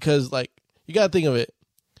 because like you gotta think of it.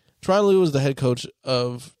 Tyronn Lue was the head coach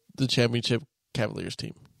of the championship Cavaliers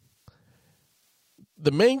team.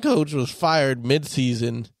 The main coach was fired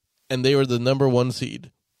mid-season, and they were the number 1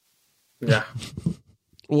 seed. Yeah.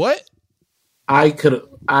 What? I could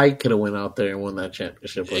have went out there and won that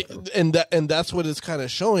championship with them. And that's what it's kind of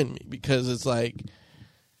showing me, because it's like,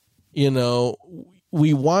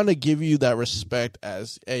 we want to give you that respect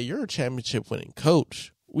as, hey, you're a championship winning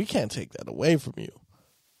coach. We can't take that away from you.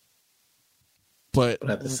 But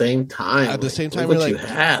at the same time, we're like, you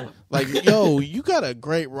have. Like, yo, you got a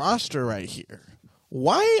great roster right here.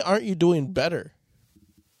 Why aren't you doing better?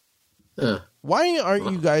 Why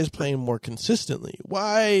aren't you guys playing more consistently?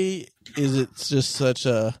 Why is it just such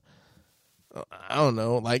a, I don't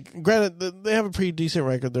know, like, granted, they have a pretty decent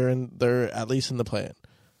record. They're at least in the plan.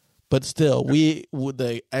 But still,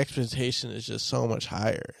 the expectation is just so much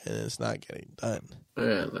higher, and it's not getting done.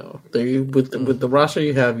 Yeah, no. With the roster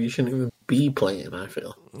you have, you shouldn't even be playing, I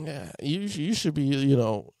feel. Yeah, you should be,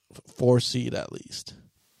 4 seed at least.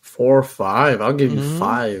 4 or 5. I'll give you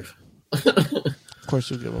 5. Of course,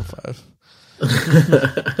 you'll give them 5.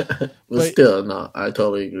 but still, no, I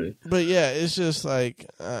totally agree. But yeah, it's just like,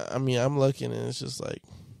 I'm looking, and it's just like,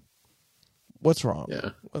 what's wrong?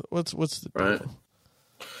 Yeah. What's the deal? Right.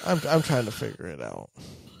 I'm trying to figure it out.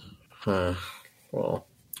 Well,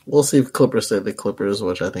 we'll see if Clippers say the Clippers,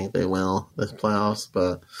 which I think they will this playoffs.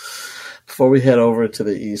 But before we head over to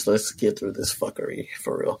the East, let's get through this fuckery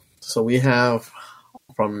for real. So we have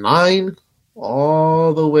from 9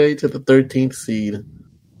 all the way to the 13th seed,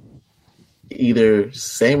 either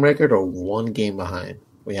same record or 1 game behind.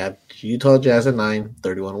 We have Utah Jazz at 9,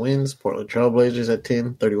 31 wins. Portland Trailblazers at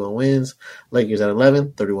 10, 31 wins. Lakers at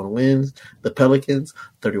 11, 31 wins. The Pelicans,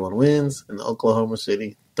 31 wins. And Oklahoma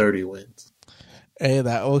City, 30 wins. Hey,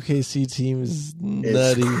 that OKC team is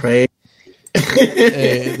nutty. It's crazy.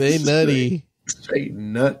 Hey, they nutty. Straight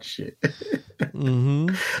nut shit.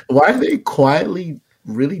 Mm-hmm. Why are they quietly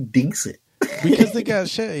really decent? Because they got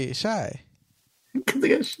shy. Because they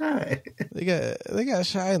got shy. They got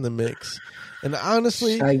shy in the mix. And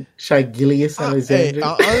honestly, Shy Gilgeous Alexander.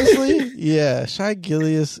 Honestly, yeah, Shy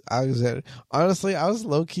Gilgeous Alexander. Honestly, I was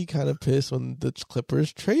low key kind of pissed when the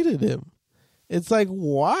Clippers traded him. It's like,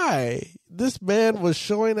 why? This man was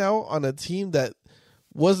showing out on a team that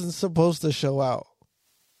wasn't supposed to show out.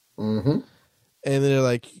 Mm-hmm. And they're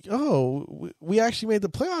like, oh, we actually made the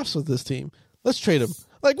playoffs with this team. Let's trade him.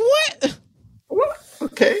 Like, what? What?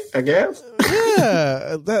 Okay, I guess.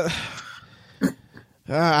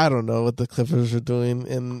 Yeah, I don't know what the Clippers are doing,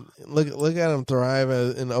 and look at them thrive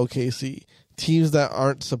in OKC, teams that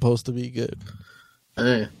aren't supposed to be good.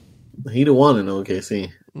 Hey, he the one in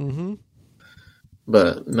OKC. Mm-hmm.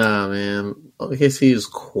 But nah, man, OKC is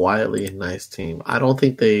quietly a nice team. I don't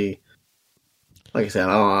think they, like I said,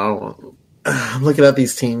 I don't. I'm looking at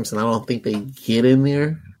these teams, and I don't think they get in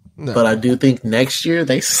there. No. But I do think next year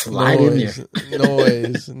they slide in there.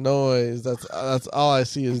 Noise. That's all I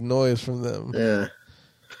see is noise from them. Yeah.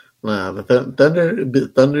 Nah,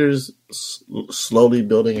 the Thunder's slowly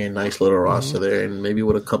building a nice little roster there, and maybe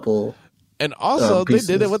with a couple. And also, they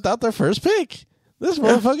did it without their first pick. This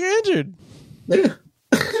motherfucker injured. Yeah.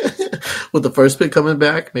 With the first pick coming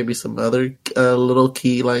back, maybe some other little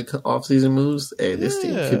key like offseason moves. Hey, this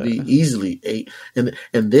team could be easily 8. And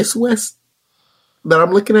this West that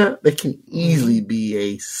I'm looking at, they can easily be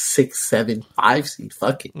a 6, 7, 5 seed.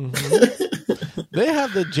 Fuck it. Mm-hmm. They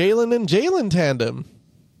have the Jalen and Jalen tandem.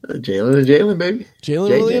 Jalen, baby. Jalen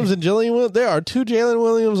Williams and Jalen Williams. There are 2 Jalen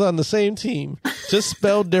Williams on the same team, just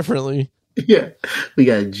spelled differently. Yeah. We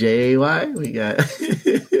got J-A-Y. We got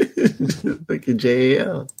like a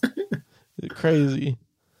J-A-L. Crazy.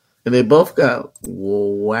 And they both got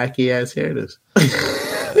wacky ass hairdos.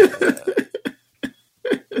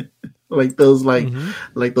 Like those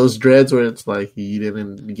like those dreads where it's like you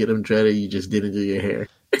didn't get them dreaded, you just didn't do your hair.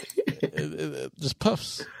 it just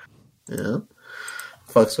puffs. Yeah.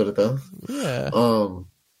 Fucks with it though. Yeah.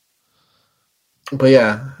 But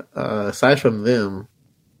yeah, aside from them,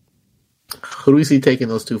 who do we see taking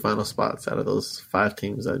those 2 final spots out of those 5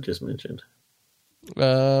 teams I just mentioned?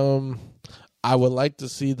 I would like to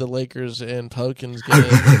see the Lakers and Pelicans get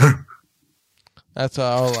in. That's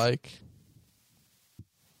all I like.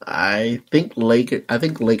 I think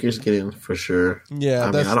Lakers get in for sure. Yeah,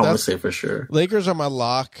 I don't want to say for sure. Lakers are my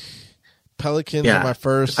lock. Pelicans are my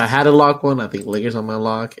first. If I had to lock one, I think Lakers on my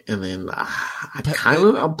lock, and then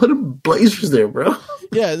I'm putting Blazers there, bro.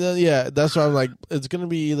 Yeah. That's why I'm like, it's gonna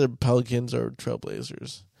be either Pelicans or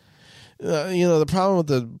Trailblazers. The problem with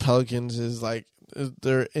the Pelicans is like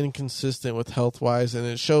they're inconsistent with health wise, and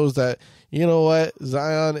it shows that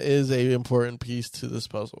Zion is a important piece to this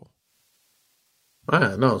puzzle.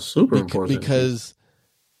 No, super important because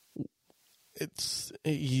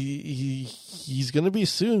he's going to be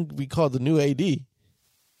soon be called the new AD.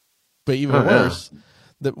 But even worse,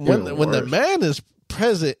 when the man is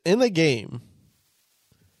present in a game,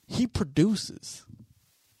 he produces.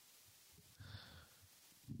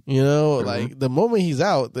 You know, like the moment he's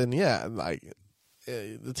out, then yeah, like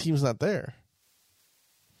the team's not there.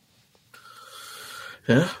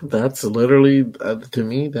 Yeah, that's literally to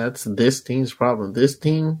me. That's this team's problem. This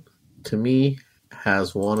team, to me,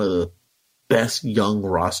 has one of the best young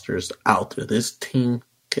rosters out there. This team,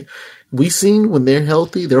 we seen when they're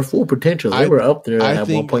healthy, their full potential. They were up there at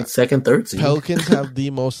one point second, third seed. Pelicans have the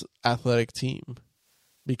most athletic team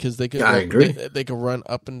because they could. I agree. They can run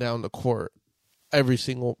up and down the court. Every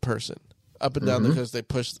single person up and down because they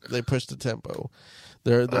push the tempo.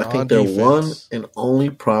 They're I think on their defense. one and only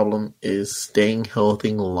problem is staying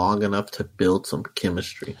healthy long enough to build some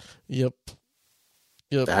chemistry. Yep.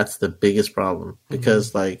 That's the biggest problem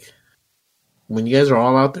because like when you guys are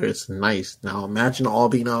all out there, it's nice. Now imagine all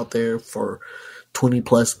being out there for 20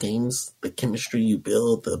 plus games. The chemistry you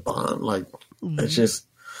build, the bond, like it's just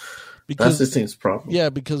that's this team's problem. Yeah,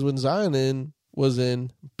 because when Zion was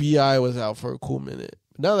in, BI was out for a cool minute.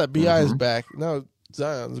 Now that BI is back, now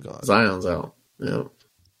Zion's gone. Zion's out. Yeah.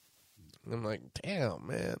 I'm like, damn,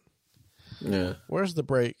 man. Yeah. Where's the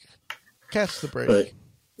break? Catch the break. But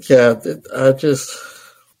yeah, I just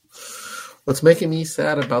what's making me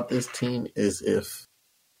sad about this team is if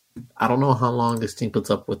I don't know how long this team puts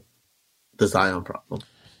up with the Zion problem.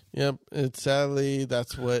 Yep, it's sadly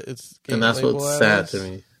that's what it's and that's what's sad to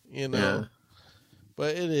me. You know. Yeah.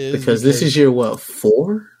 But it is because this is your what,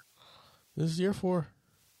 4? This is year 4.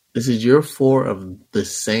 This is year 4 of the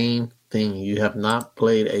same thing. You have not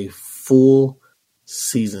played a full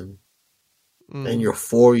season in your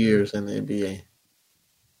 4 years in the NBA.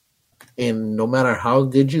 And no matter how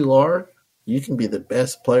good you are, you can be the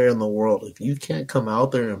best player in the world. If you can't come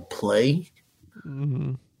out there and play,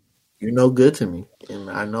 you're no good to me. And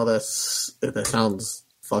I know that sounds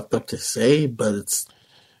fucked up to say, but it's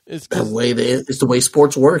the way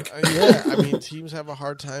sports work. Yeah, I mean, teams have a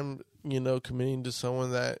hard time, committing to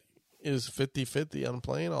someone that is 50-50 on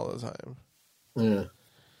playing all the time. Yeah.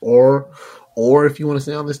 Or if you want to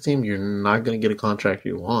stay on this team, you're not going to get a contract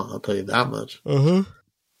you want. I'll tell you that much.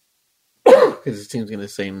 Because this team's going to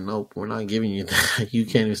say, nope, we're not giving you that. You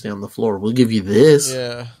can't even stay on the floor. We'll give you this.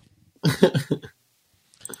 Yeah.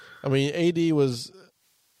 I mean, AD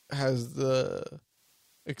has the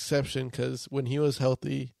exception because when he was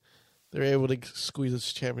healthy, they were able to squeeze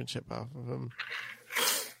this championship off of him.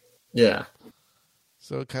 Yeah.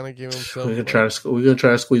 So it kind of gave him some. We're gonna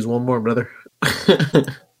try to squeeze one more, brother.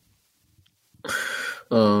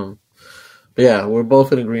 But yeah, we're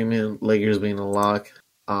both in agreement. Lakers being a lock.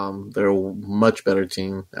 They're a much better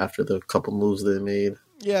team after the couple moves they made.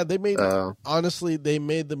 Yeah, they made. Honestly, they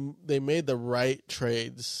made the right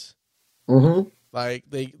trades. Mm-hmm. Like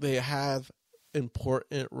they have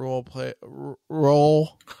important role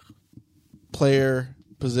player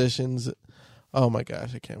positions. Oh my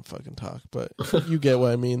gosh, I can't fucking talk, but you get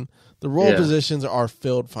what I mean. The role positions are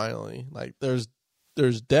filled finally. Like there's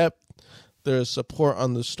depth, there's support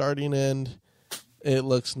on the starting end. It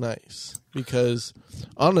looks nice because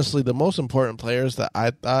honestly, the most important players that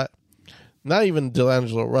I thought, not even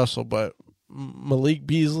D'Angelo Russell, but Malik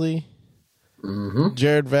Beasley,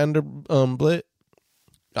 Jared Vanderbilt, like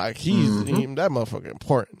that motherfucker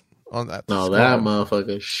important on that. No, squad. that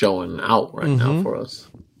motherfucker's showing out right now for us.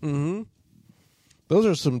 Mm-hmm. Those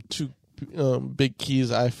are some two big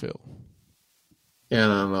keys, I feel. Yeah,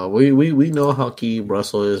 no. We know how key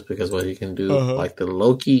Russell is because what he can do. Like the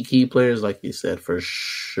low key players, like you said, for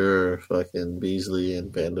sure. Fucking Beasley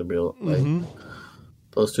and Vanderbilt, like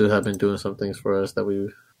those two have been doing some things for us that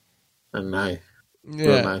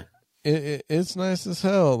it's nice as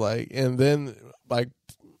hell. Like, and then like,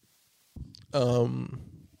 I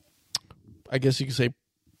guess you could say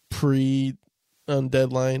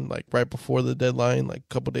deadline, like right before the deadline, like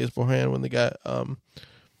a couple days beforehand when they got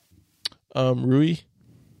Rui.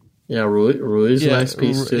 Yeah, Rui's a nice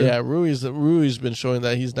piece too. Yeah, Rui's been showing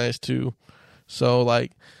that he's nice too. So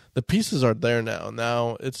like the pieces are there now.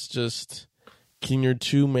 Now it's just can your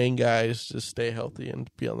two main guys just stay healthy and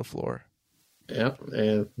be on the floor? Yep,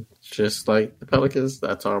 and just like the Pelicans,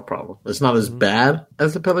 that's our problem. It's not as bad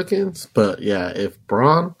as the Pelicans, but yeah, if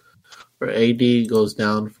Bron or AD goes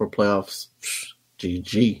down for playoffs,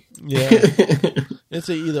 GG. Yeah, it's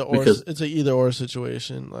a either or. It's a either or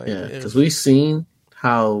situation. Like, yeah, because we've seen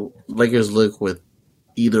how Lakers look with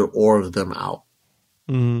either or of them out.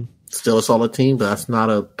 Mm-hmm. Still a solid team, but that's not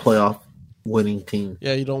a playoff winning team.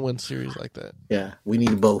 Yeah, you don't win series like that. Yeah, we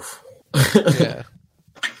need both. Yeah.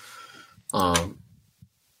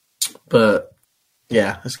 But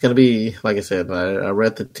yeah, it's gonna be like I said. I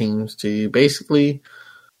read the teams to you basically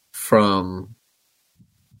from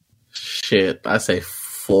shit, I say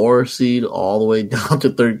 4 seed all the way down to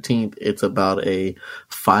 13th. It's about a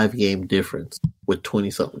 5-game difference with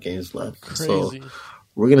 20-something games left. Crazy. So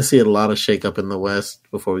we're going to see a lot of shakeup in the West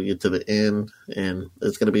before we get to the end, and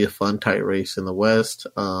it's going to be a fun, tight race in the West.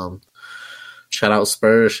 Shout out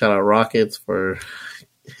Spurs, shout out Rockets for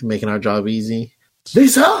making our job easy. They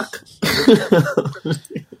suck!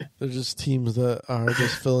 They're just teams that are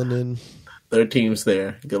just filling in. Their team's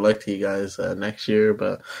there. Good luck to you guys next year.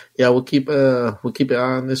 But yeah, we'll keep an eye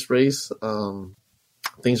on this race.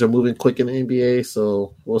 Things are moving quick in the NBA,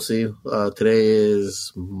 so we'll see. Today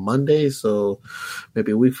is Monday, so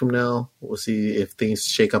maybe a week from now, we'll see if things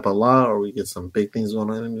shake up a lot or we get some big things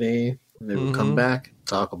going on today. And then we'll come back,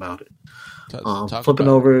 talk about it. Flipping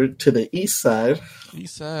over to the east side.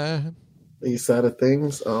 East side. East side of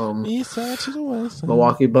things. East side to the west side.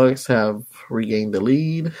 Milwaukee Bucks have regained the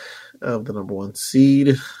lead of the number 1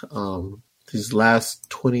 seed. These last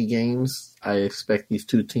 20 games, I expect these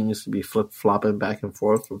two teams to be flip-flopping back and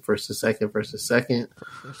forth from first to second.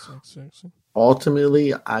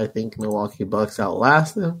 Ultimately, I think Milwaukee Bucks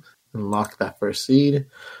outlast them and lock that first seed.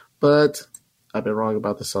 But I've been wrong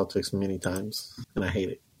about the Celtics many times, and I hate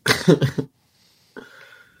it.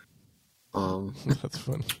 That's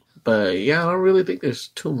funny. But yeah, I don't really think there's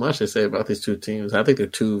too much to say about these two teams. I think they're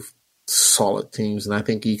two solid teams, and I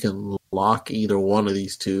think you can lock either one of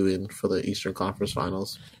these two in for the Eastern Conference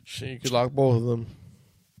Finals. Shit, you could lock both of them.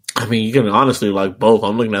 I mean, you can honestly lock both.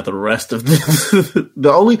 I'm looking at the rest of this.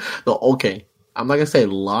 Okay, I'm not gonna say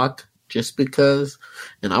lock just because,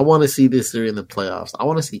 and I want to see this during the playoffs. I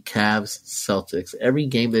want to see Cavs, Celtics. Every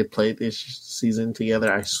game they played this season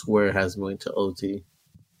together, I swear, has going to OT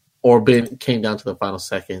or came down to the final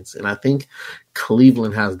seconds. And I think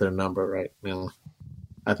Cleveland has their number right now.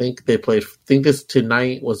 I think they played. I think this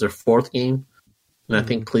tonight was their 4th game, and I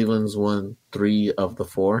think Cleveland's won 3 of the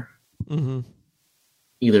 4,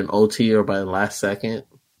 either in OT or by the last second.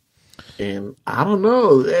 And I don't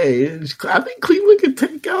know. Hey, I think Cleveland can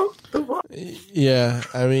take out the Bucks. Yeah,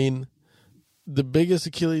 I mean, the biggest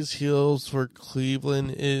Achilles heels for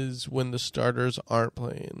Cleveland is when the starters aren't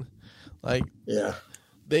playing. Like, yeah,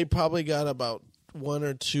 they probably got about 1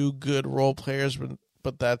 or 2 good role players,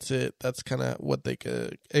 but that's it. That's kind of what they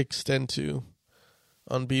could extend to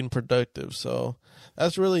on being productive. So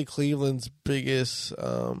that's really Cleveland's biggest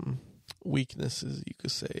weaknesses, you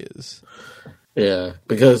could say, is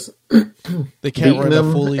because they can't run a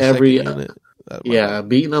fully every second unit.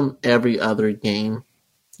 Beating them every other game,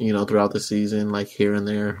 throughout the season, like here and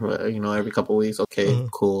there, every couple of weeks. Okay,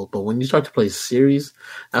 cool. But when you start to play series,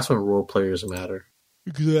 that's when role players matter.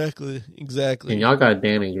 Exactly. And y'all got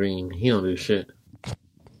Danny Green. He don't do shit.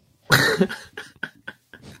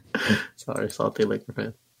 Sorry, salty Laker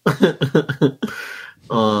fan.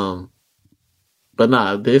 But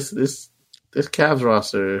nah, this Cavs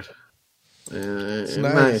roster, it's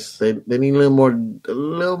nice. They need a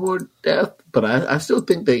little more depth, but I still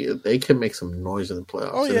think they can make some noise in the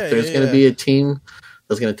playoffs. Oh, yeah, if there's going to be a team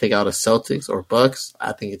that's going to take out a Celtics or Bucks,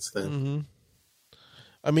 I think it's them. Mm-hmm.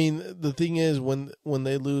 I mean, the thing is, when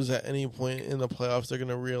they lose at any point in the playoffs, they're going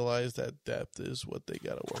to realize that depth is what they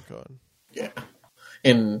got to work on. Yeah,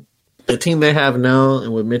 and the team they have now,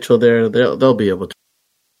 and with Mitchell there, they'll be able to.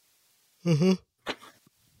 Mm-hmm.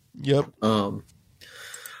 Yep.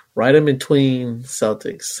 Right in between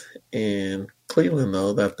Celtics and Cleveland,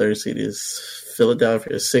 though, that 3rd seed is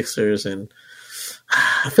Philadelphia Sixers, and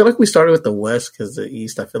I feel like we started with the West because the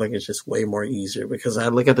East, I feel like it's just way more easier because I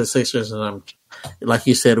look at the Sixers and I'm, like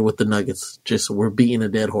you said with the Nuggets, we're beating a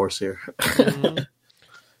dead horse here. Mm-hmm.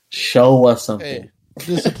 Show us something. Hey,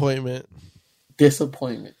 disappointment.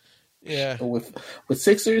 Yeah. With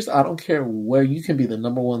Sixers, I don't care where you can be the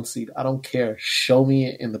number 1 seed. I don't care. Show me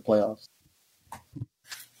it in the playoffs.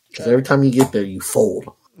 Because every time you get there, you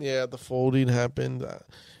fold. Yeah, the folding happened.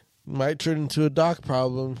 Might turn into a Doc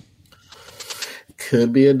problem.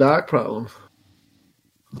 Could be a Doc problem.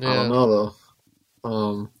 Yeah. I don't know,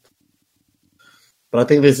 though. But I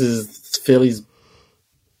think this is Philly's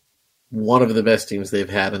one of the best teams they've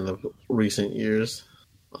had in the recent years.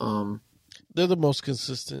 They're the most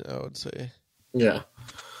consistent, I would say. Yeah.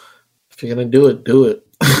 If you're going to do it, do it.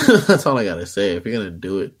 That's all I got to say. If you're going to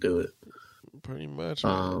do it, do it. Pretty much.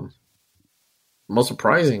 Most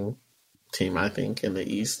surprising team, I think, in the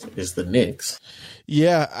East is the Knicks.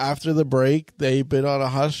 Yeah, after the break, they've been on a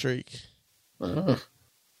hot streak. Uh-huh.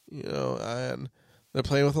 And they're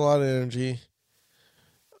playing with a lot of energy.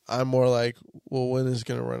 I'm more like, well, when is it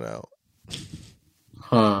going to run out?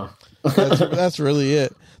 Huh. That's really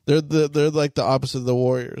it. They're like the opposite of the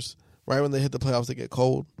Warriors. Right when they hit the playoffs, they get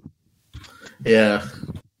cold. Yeah.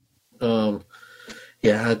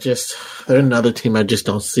 Yeah, they're another team. I just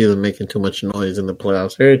don't see them making too much noise in the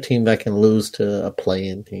playoffs. They're a team that can lose to a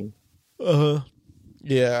play-in team.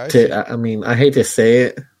 Yeah, I see. I mean, I hate to say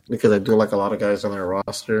it because I do like a lot of guys on their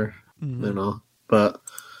roster, but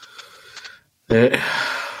they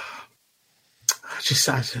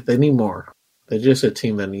they need more. They're just a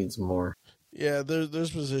team that needs more. Yeah,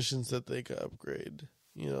 there's positions that they could upgrade.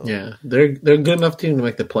 Yeah, they're a good enough team to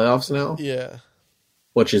make the playoffs now. Yeah,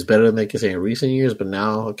 which is better than they could say in recent years. But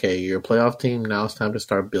now, okay, you're a playoff team. Now it's time to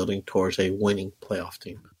start building towards a winning playoff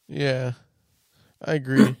team. Yeah, I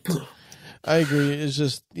agree. I agree. It's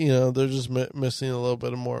just they're just missing a little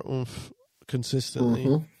bit of more oomph consistently.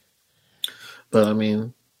 Mm-hmm. But I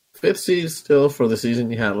mean, fifth seed still for the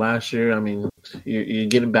season you had last year. I mean, you're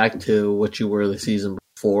getting back to what you were the season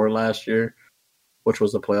before last year, which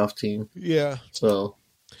was a playoff team. Yeah. So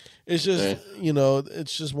it's just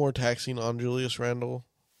it's just more taxing on Julius Randle.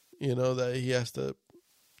 That he has to,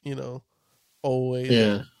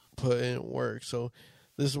 always put in work. So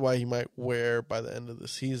this is why he might wear by the end of the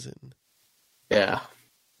season. Yeah.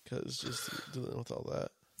 Because just dealing with all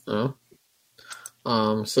that.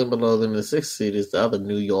 Sitting below them, the sixth seed is the other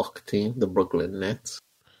New York team, the Brooklyn Nets.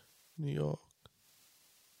 New York.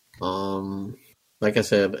 Like I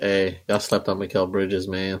said, hey, y'all slept on Mikal Bridges,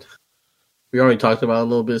 man. We already talked about it a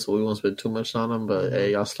little bit, so we won't spend too much on him. But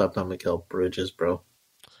hey, y'all slept on Mikal Bridges, bro.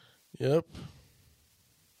 Yep.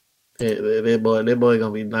 Hey, that boy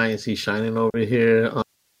gonna be nice. He's shining over here.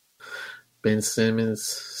 Ben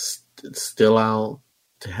Simmons still out.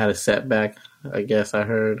 Had a setback, I guess I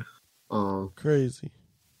heard. Crazy.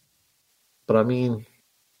 But I mean,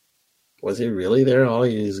 was he really there? All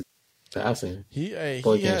he's passing. He had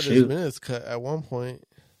his minutes cut at one point.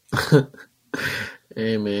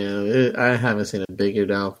 Hey man, I haven't seen a bigger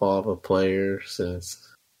downfall of a player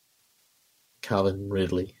since Calvin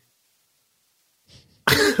Ridley.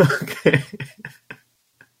 Okay.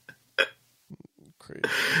 Crazy.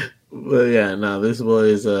 But yeah, no, this boy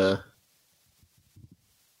is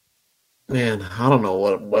man, I don't know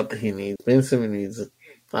what he needs. Ben Simmons needs.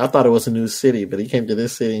 I thought it was a new city, but he came to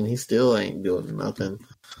this city and he still ain't doing nothing.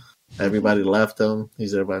 Everybody left him.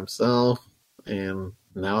 He's there by himself, and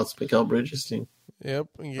now it's Mikal Bridges' team. Yep,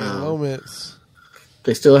 and getting low minutes.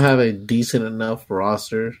 They still have a decent enough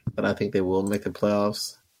roster that I think they will make the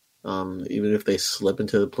playoffs. Even if they slip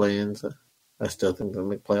into the play-ins, I still think they'll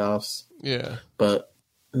make playoffs. Yeah, but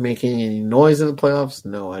making any noise in the playoffs,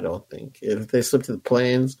 no, I don't think. If they slip to the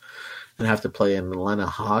play-ins and have to play in the Atlanta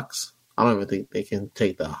Hawks, I don't even think they can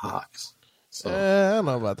take the Hawks. So I don't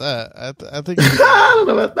know about that. I think I don't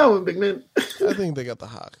know about that one, big man. I think they got the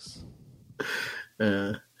Hawks.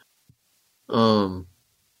 Yeah. So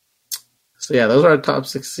yeah, those are our top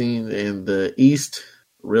 16, and the East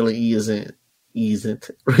really isn't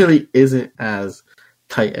as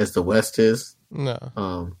tight as the West is.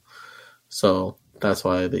 No. So that's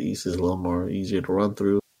why the East is a little more easier to run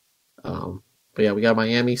through. But yeah, we got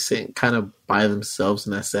Miami sitting kind of by themselves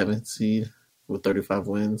in that 7th seed with 35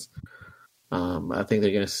 wins. I think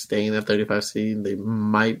they're going to stay in that 35 seed. They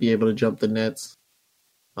might be able to jump the Nets.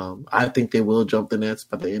 I think they will jump the Nets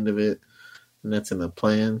by the end of it. And that's in the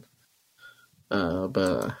plan.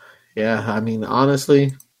 But yeah, I mean,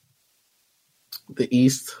 honestly, the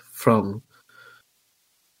East from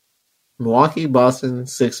Milwaukee, Boston,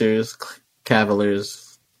 Sixers,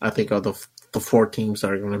 Cavaliers, I think are the 4 teams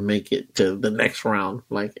that are going to make it to the next round.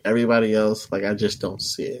 Like everybody else, like I just don't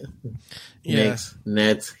see it. Yeah. Knicks,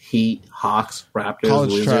 Nets, Heat, Hawks, Raptors,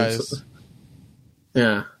 College Wizards. tries.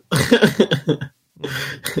 Yeah.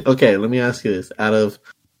 Okay, let me ask you this. Out of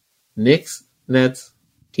Knicks, Nets,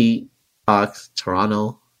 Heat, Hawks,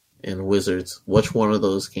 Toronto, and Wizards, which one of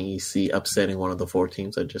those can you see upsetting one of the 4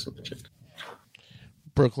 teams I just mentioned?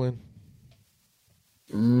 Brooklyn.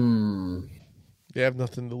 They have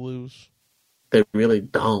nothing to lose. They really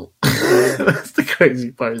don't. That's the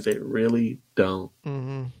crazy part. Is they really don't.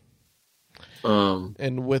 Mm-hmm.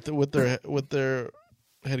 And with their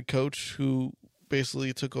head coach who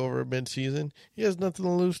basically took over mid-season, he has nothing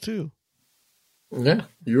to lose too. Yeah,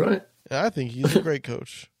 you're right. I think he's a great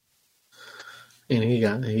coach. And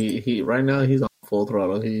he right now he's on full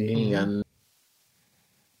throttle. He ain't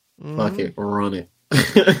got fuck it, run it.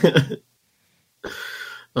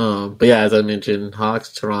 But yeah, as I mentioned,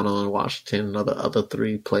 Hawks, Toronto, and Washington are the other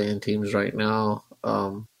 3 playing teams right now.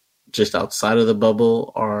 Just outside of the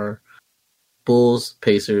bubble are Bulls,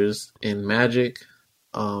 Pacers, and Magic,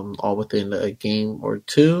 all within a game or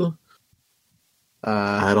 2.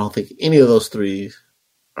 I don't think any of those 3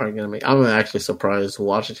 are going to make. I'm actually surprised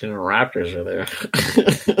Washington and Raptors are there.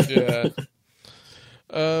 Yeah.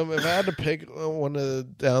 If I had to pick one of the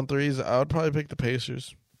down threes, I would probably pick the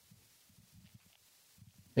Pacers.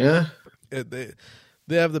 Yeah, They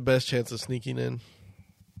have the best chance of sneaking in.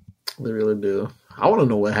 they really do. I want to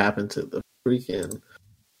know what happened to the freaking.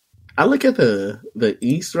 I look at the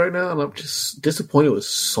East right now, and I'm just disappointed with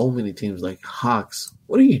so many teams like Hawks.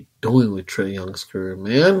 What are you doing with Trae Young's career,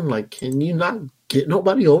 man? Like, can you not get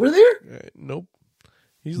nobody over there? Nope.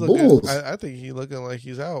 He's looking. Bulls. I think he's looking like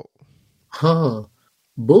he's out. Huh?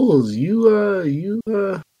 Bulls, you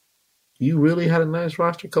really had a nice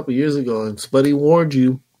roster a couple years ago, and Spuddy warned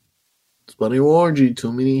you.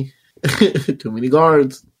 Too many, too many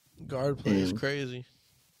guards. Guard play is crazy.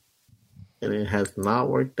 And it has not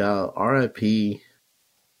worked out. R.I.P.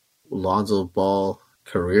 Lonzo Ball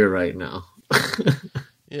career right now.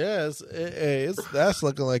 Yeah, that's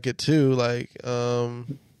looking like it too. Like,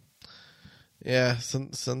 yeah,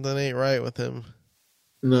 something ain't right with him.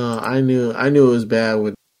 No, I knew it was bad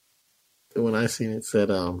when I seen it said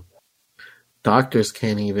doctors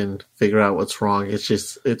can't even figure out what's wrong. It's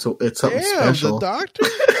something special. The doctor,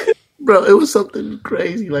 bro, it was something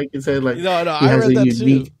crazy. Like it said, like no, I read that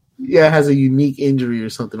too. Yeah, it has a unique injury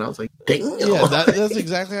or something. I was like, damn. Yeah, that's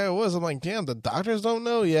exactly how it was. I'm like, damn, the doctors don't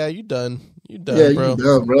know. Yeah, you done. You done, yeah, bro. You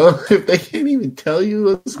done, bro. If they can't even tell you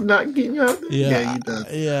it's not getting you out there, yeah, you done.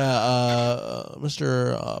 Yeah,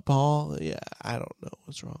 Mr. Paul, yeah, I don't know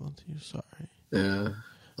what's wrong with you. Sorry. Yeah.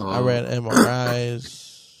 I read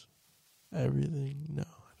MRIs, everything. No,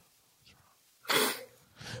 I don't know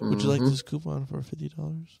what's wrong. Would you like this coupon for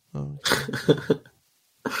 $50? Oh, okay.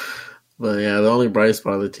 But yeah, the only bright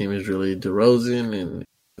spot of the team is really DeRozan, and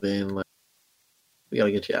then like we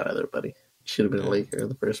gotta get you out of there, buddy. You should have been a Laker in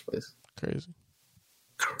the first place.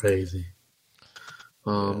 Crazy.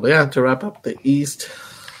 But yeah, to wrap up the East,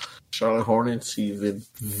 Charlotte Hornets, you've been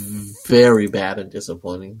very bad and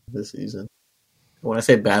disappointing this season. When I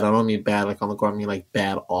say bad, I don't mean bad like on the court. I mean like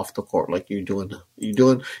bad off the court. Like you're doing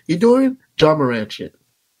John Morant shit.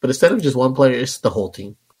 But instead of just one player, it's the whole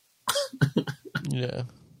team. Yeah.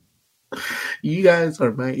 You guys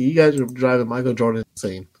are driving Michael Jordan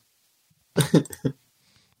insane.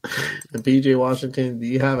 And PJ Washington,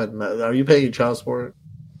 are you paying child support?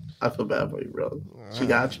 I feel bad for you, bro. She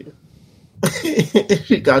got you.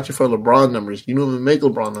 She got you for LeBron numbers. You don't even make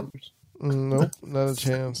LeBron numbers. Nope, not a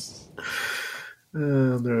chance.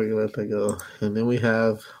 They're gonna let that go. And then we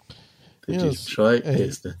have the Detroit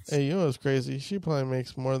Pistons. Hey, you know what's crazy? She probably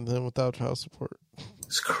makes more than him without child support.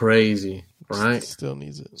 It's crazy, right? Still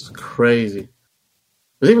needs it. It's crazy.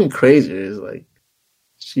 What's even crazier is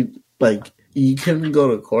you couldn't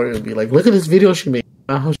go to court and be like, look at this video she made.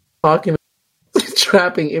 How she's talking,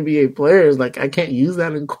 trapping NBA players. Like, I can't use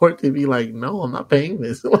that in court to be like, no, I'm not paying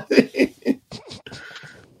this. What's even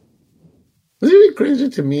crazier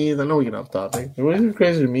to me is, I know we get off topic. What's even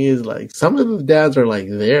crazier to me is like some of the dads are like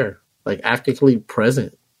there, like actively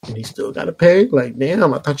present, and you still got to pay. Like,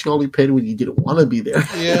 damn, I thought you only paid when you didn't want to be there.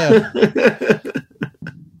 Yeah.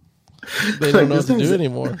 They don't know what to do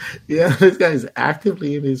anymore. Yeah, this guy's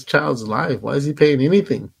actively in his child's life. Why is he paying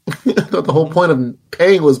anything? I thought the whole point of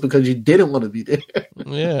paying was because you didn't want to be there.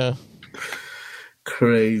 Yeah.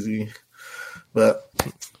 Crazy. But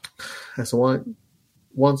that's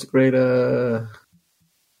once great Gambino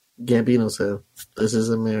said, this is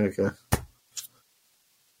America.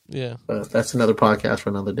 Yeah. But that's another podcast for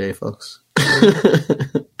another day, folks.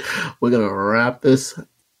 We're going to wrap this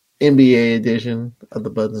NBA edition of the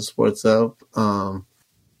Buttons Sports up.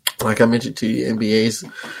 Like I mentioned to you, NBA's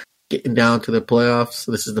getting down to the playoffs.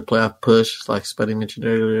 This is the playoff push. Like Spuddy mentioned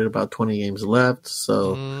earlier, about 20 games left.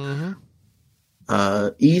 So,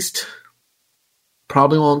 East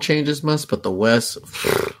probably won't change as much, but the West,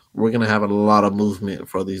 we're going to have a lot of movement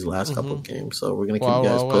for these last couple of games. So we're going to keep you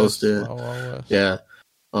guys posted. Yeah.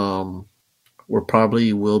 We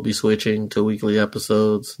probably will be switching to weekly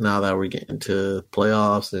episodes now that we're getting to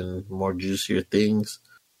playoffs and more juicier things.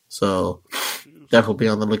 So definitely be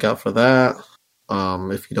on the lookout for that.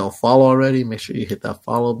 If you don't follow already, make sure you hit that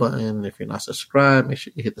follow button. If you're not subscribed, make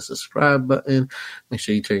sure you hit the subscribe button. Make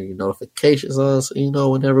sure you turn your notifications on so you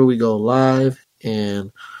know whenever we go live.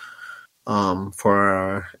 And for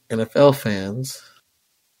our NFL fans,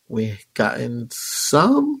 we've gotten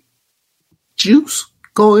some juice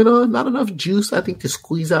going on. Not enough juice, I think, to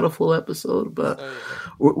squeeze out a full episode, but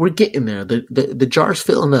we're getting there. The jar's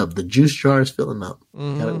filling up. The juice jar is filling up.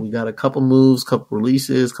 We got a couple moves, couple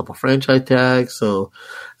releases, couple franchise tags. So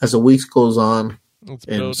as the weeks goes on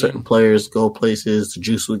and certain players go places, the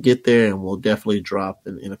juice will get there, and we'll definitely drop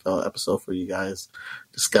an NFL episode for you guys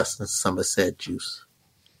discussing some of said juice.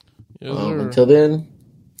 Until then,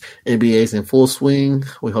 NBA's in full swing.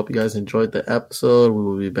 We hope you guys enjoyed the episode. We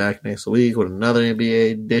will be back next week with another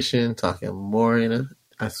NBA edition, talking more I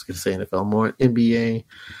was going to say NFL, more NBA.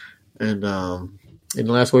 And any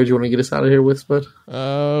last words you want to get us out of here with, Spud?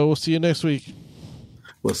 We'll see you next week.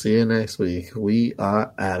 We'll see you next week. We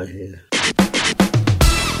are out of here.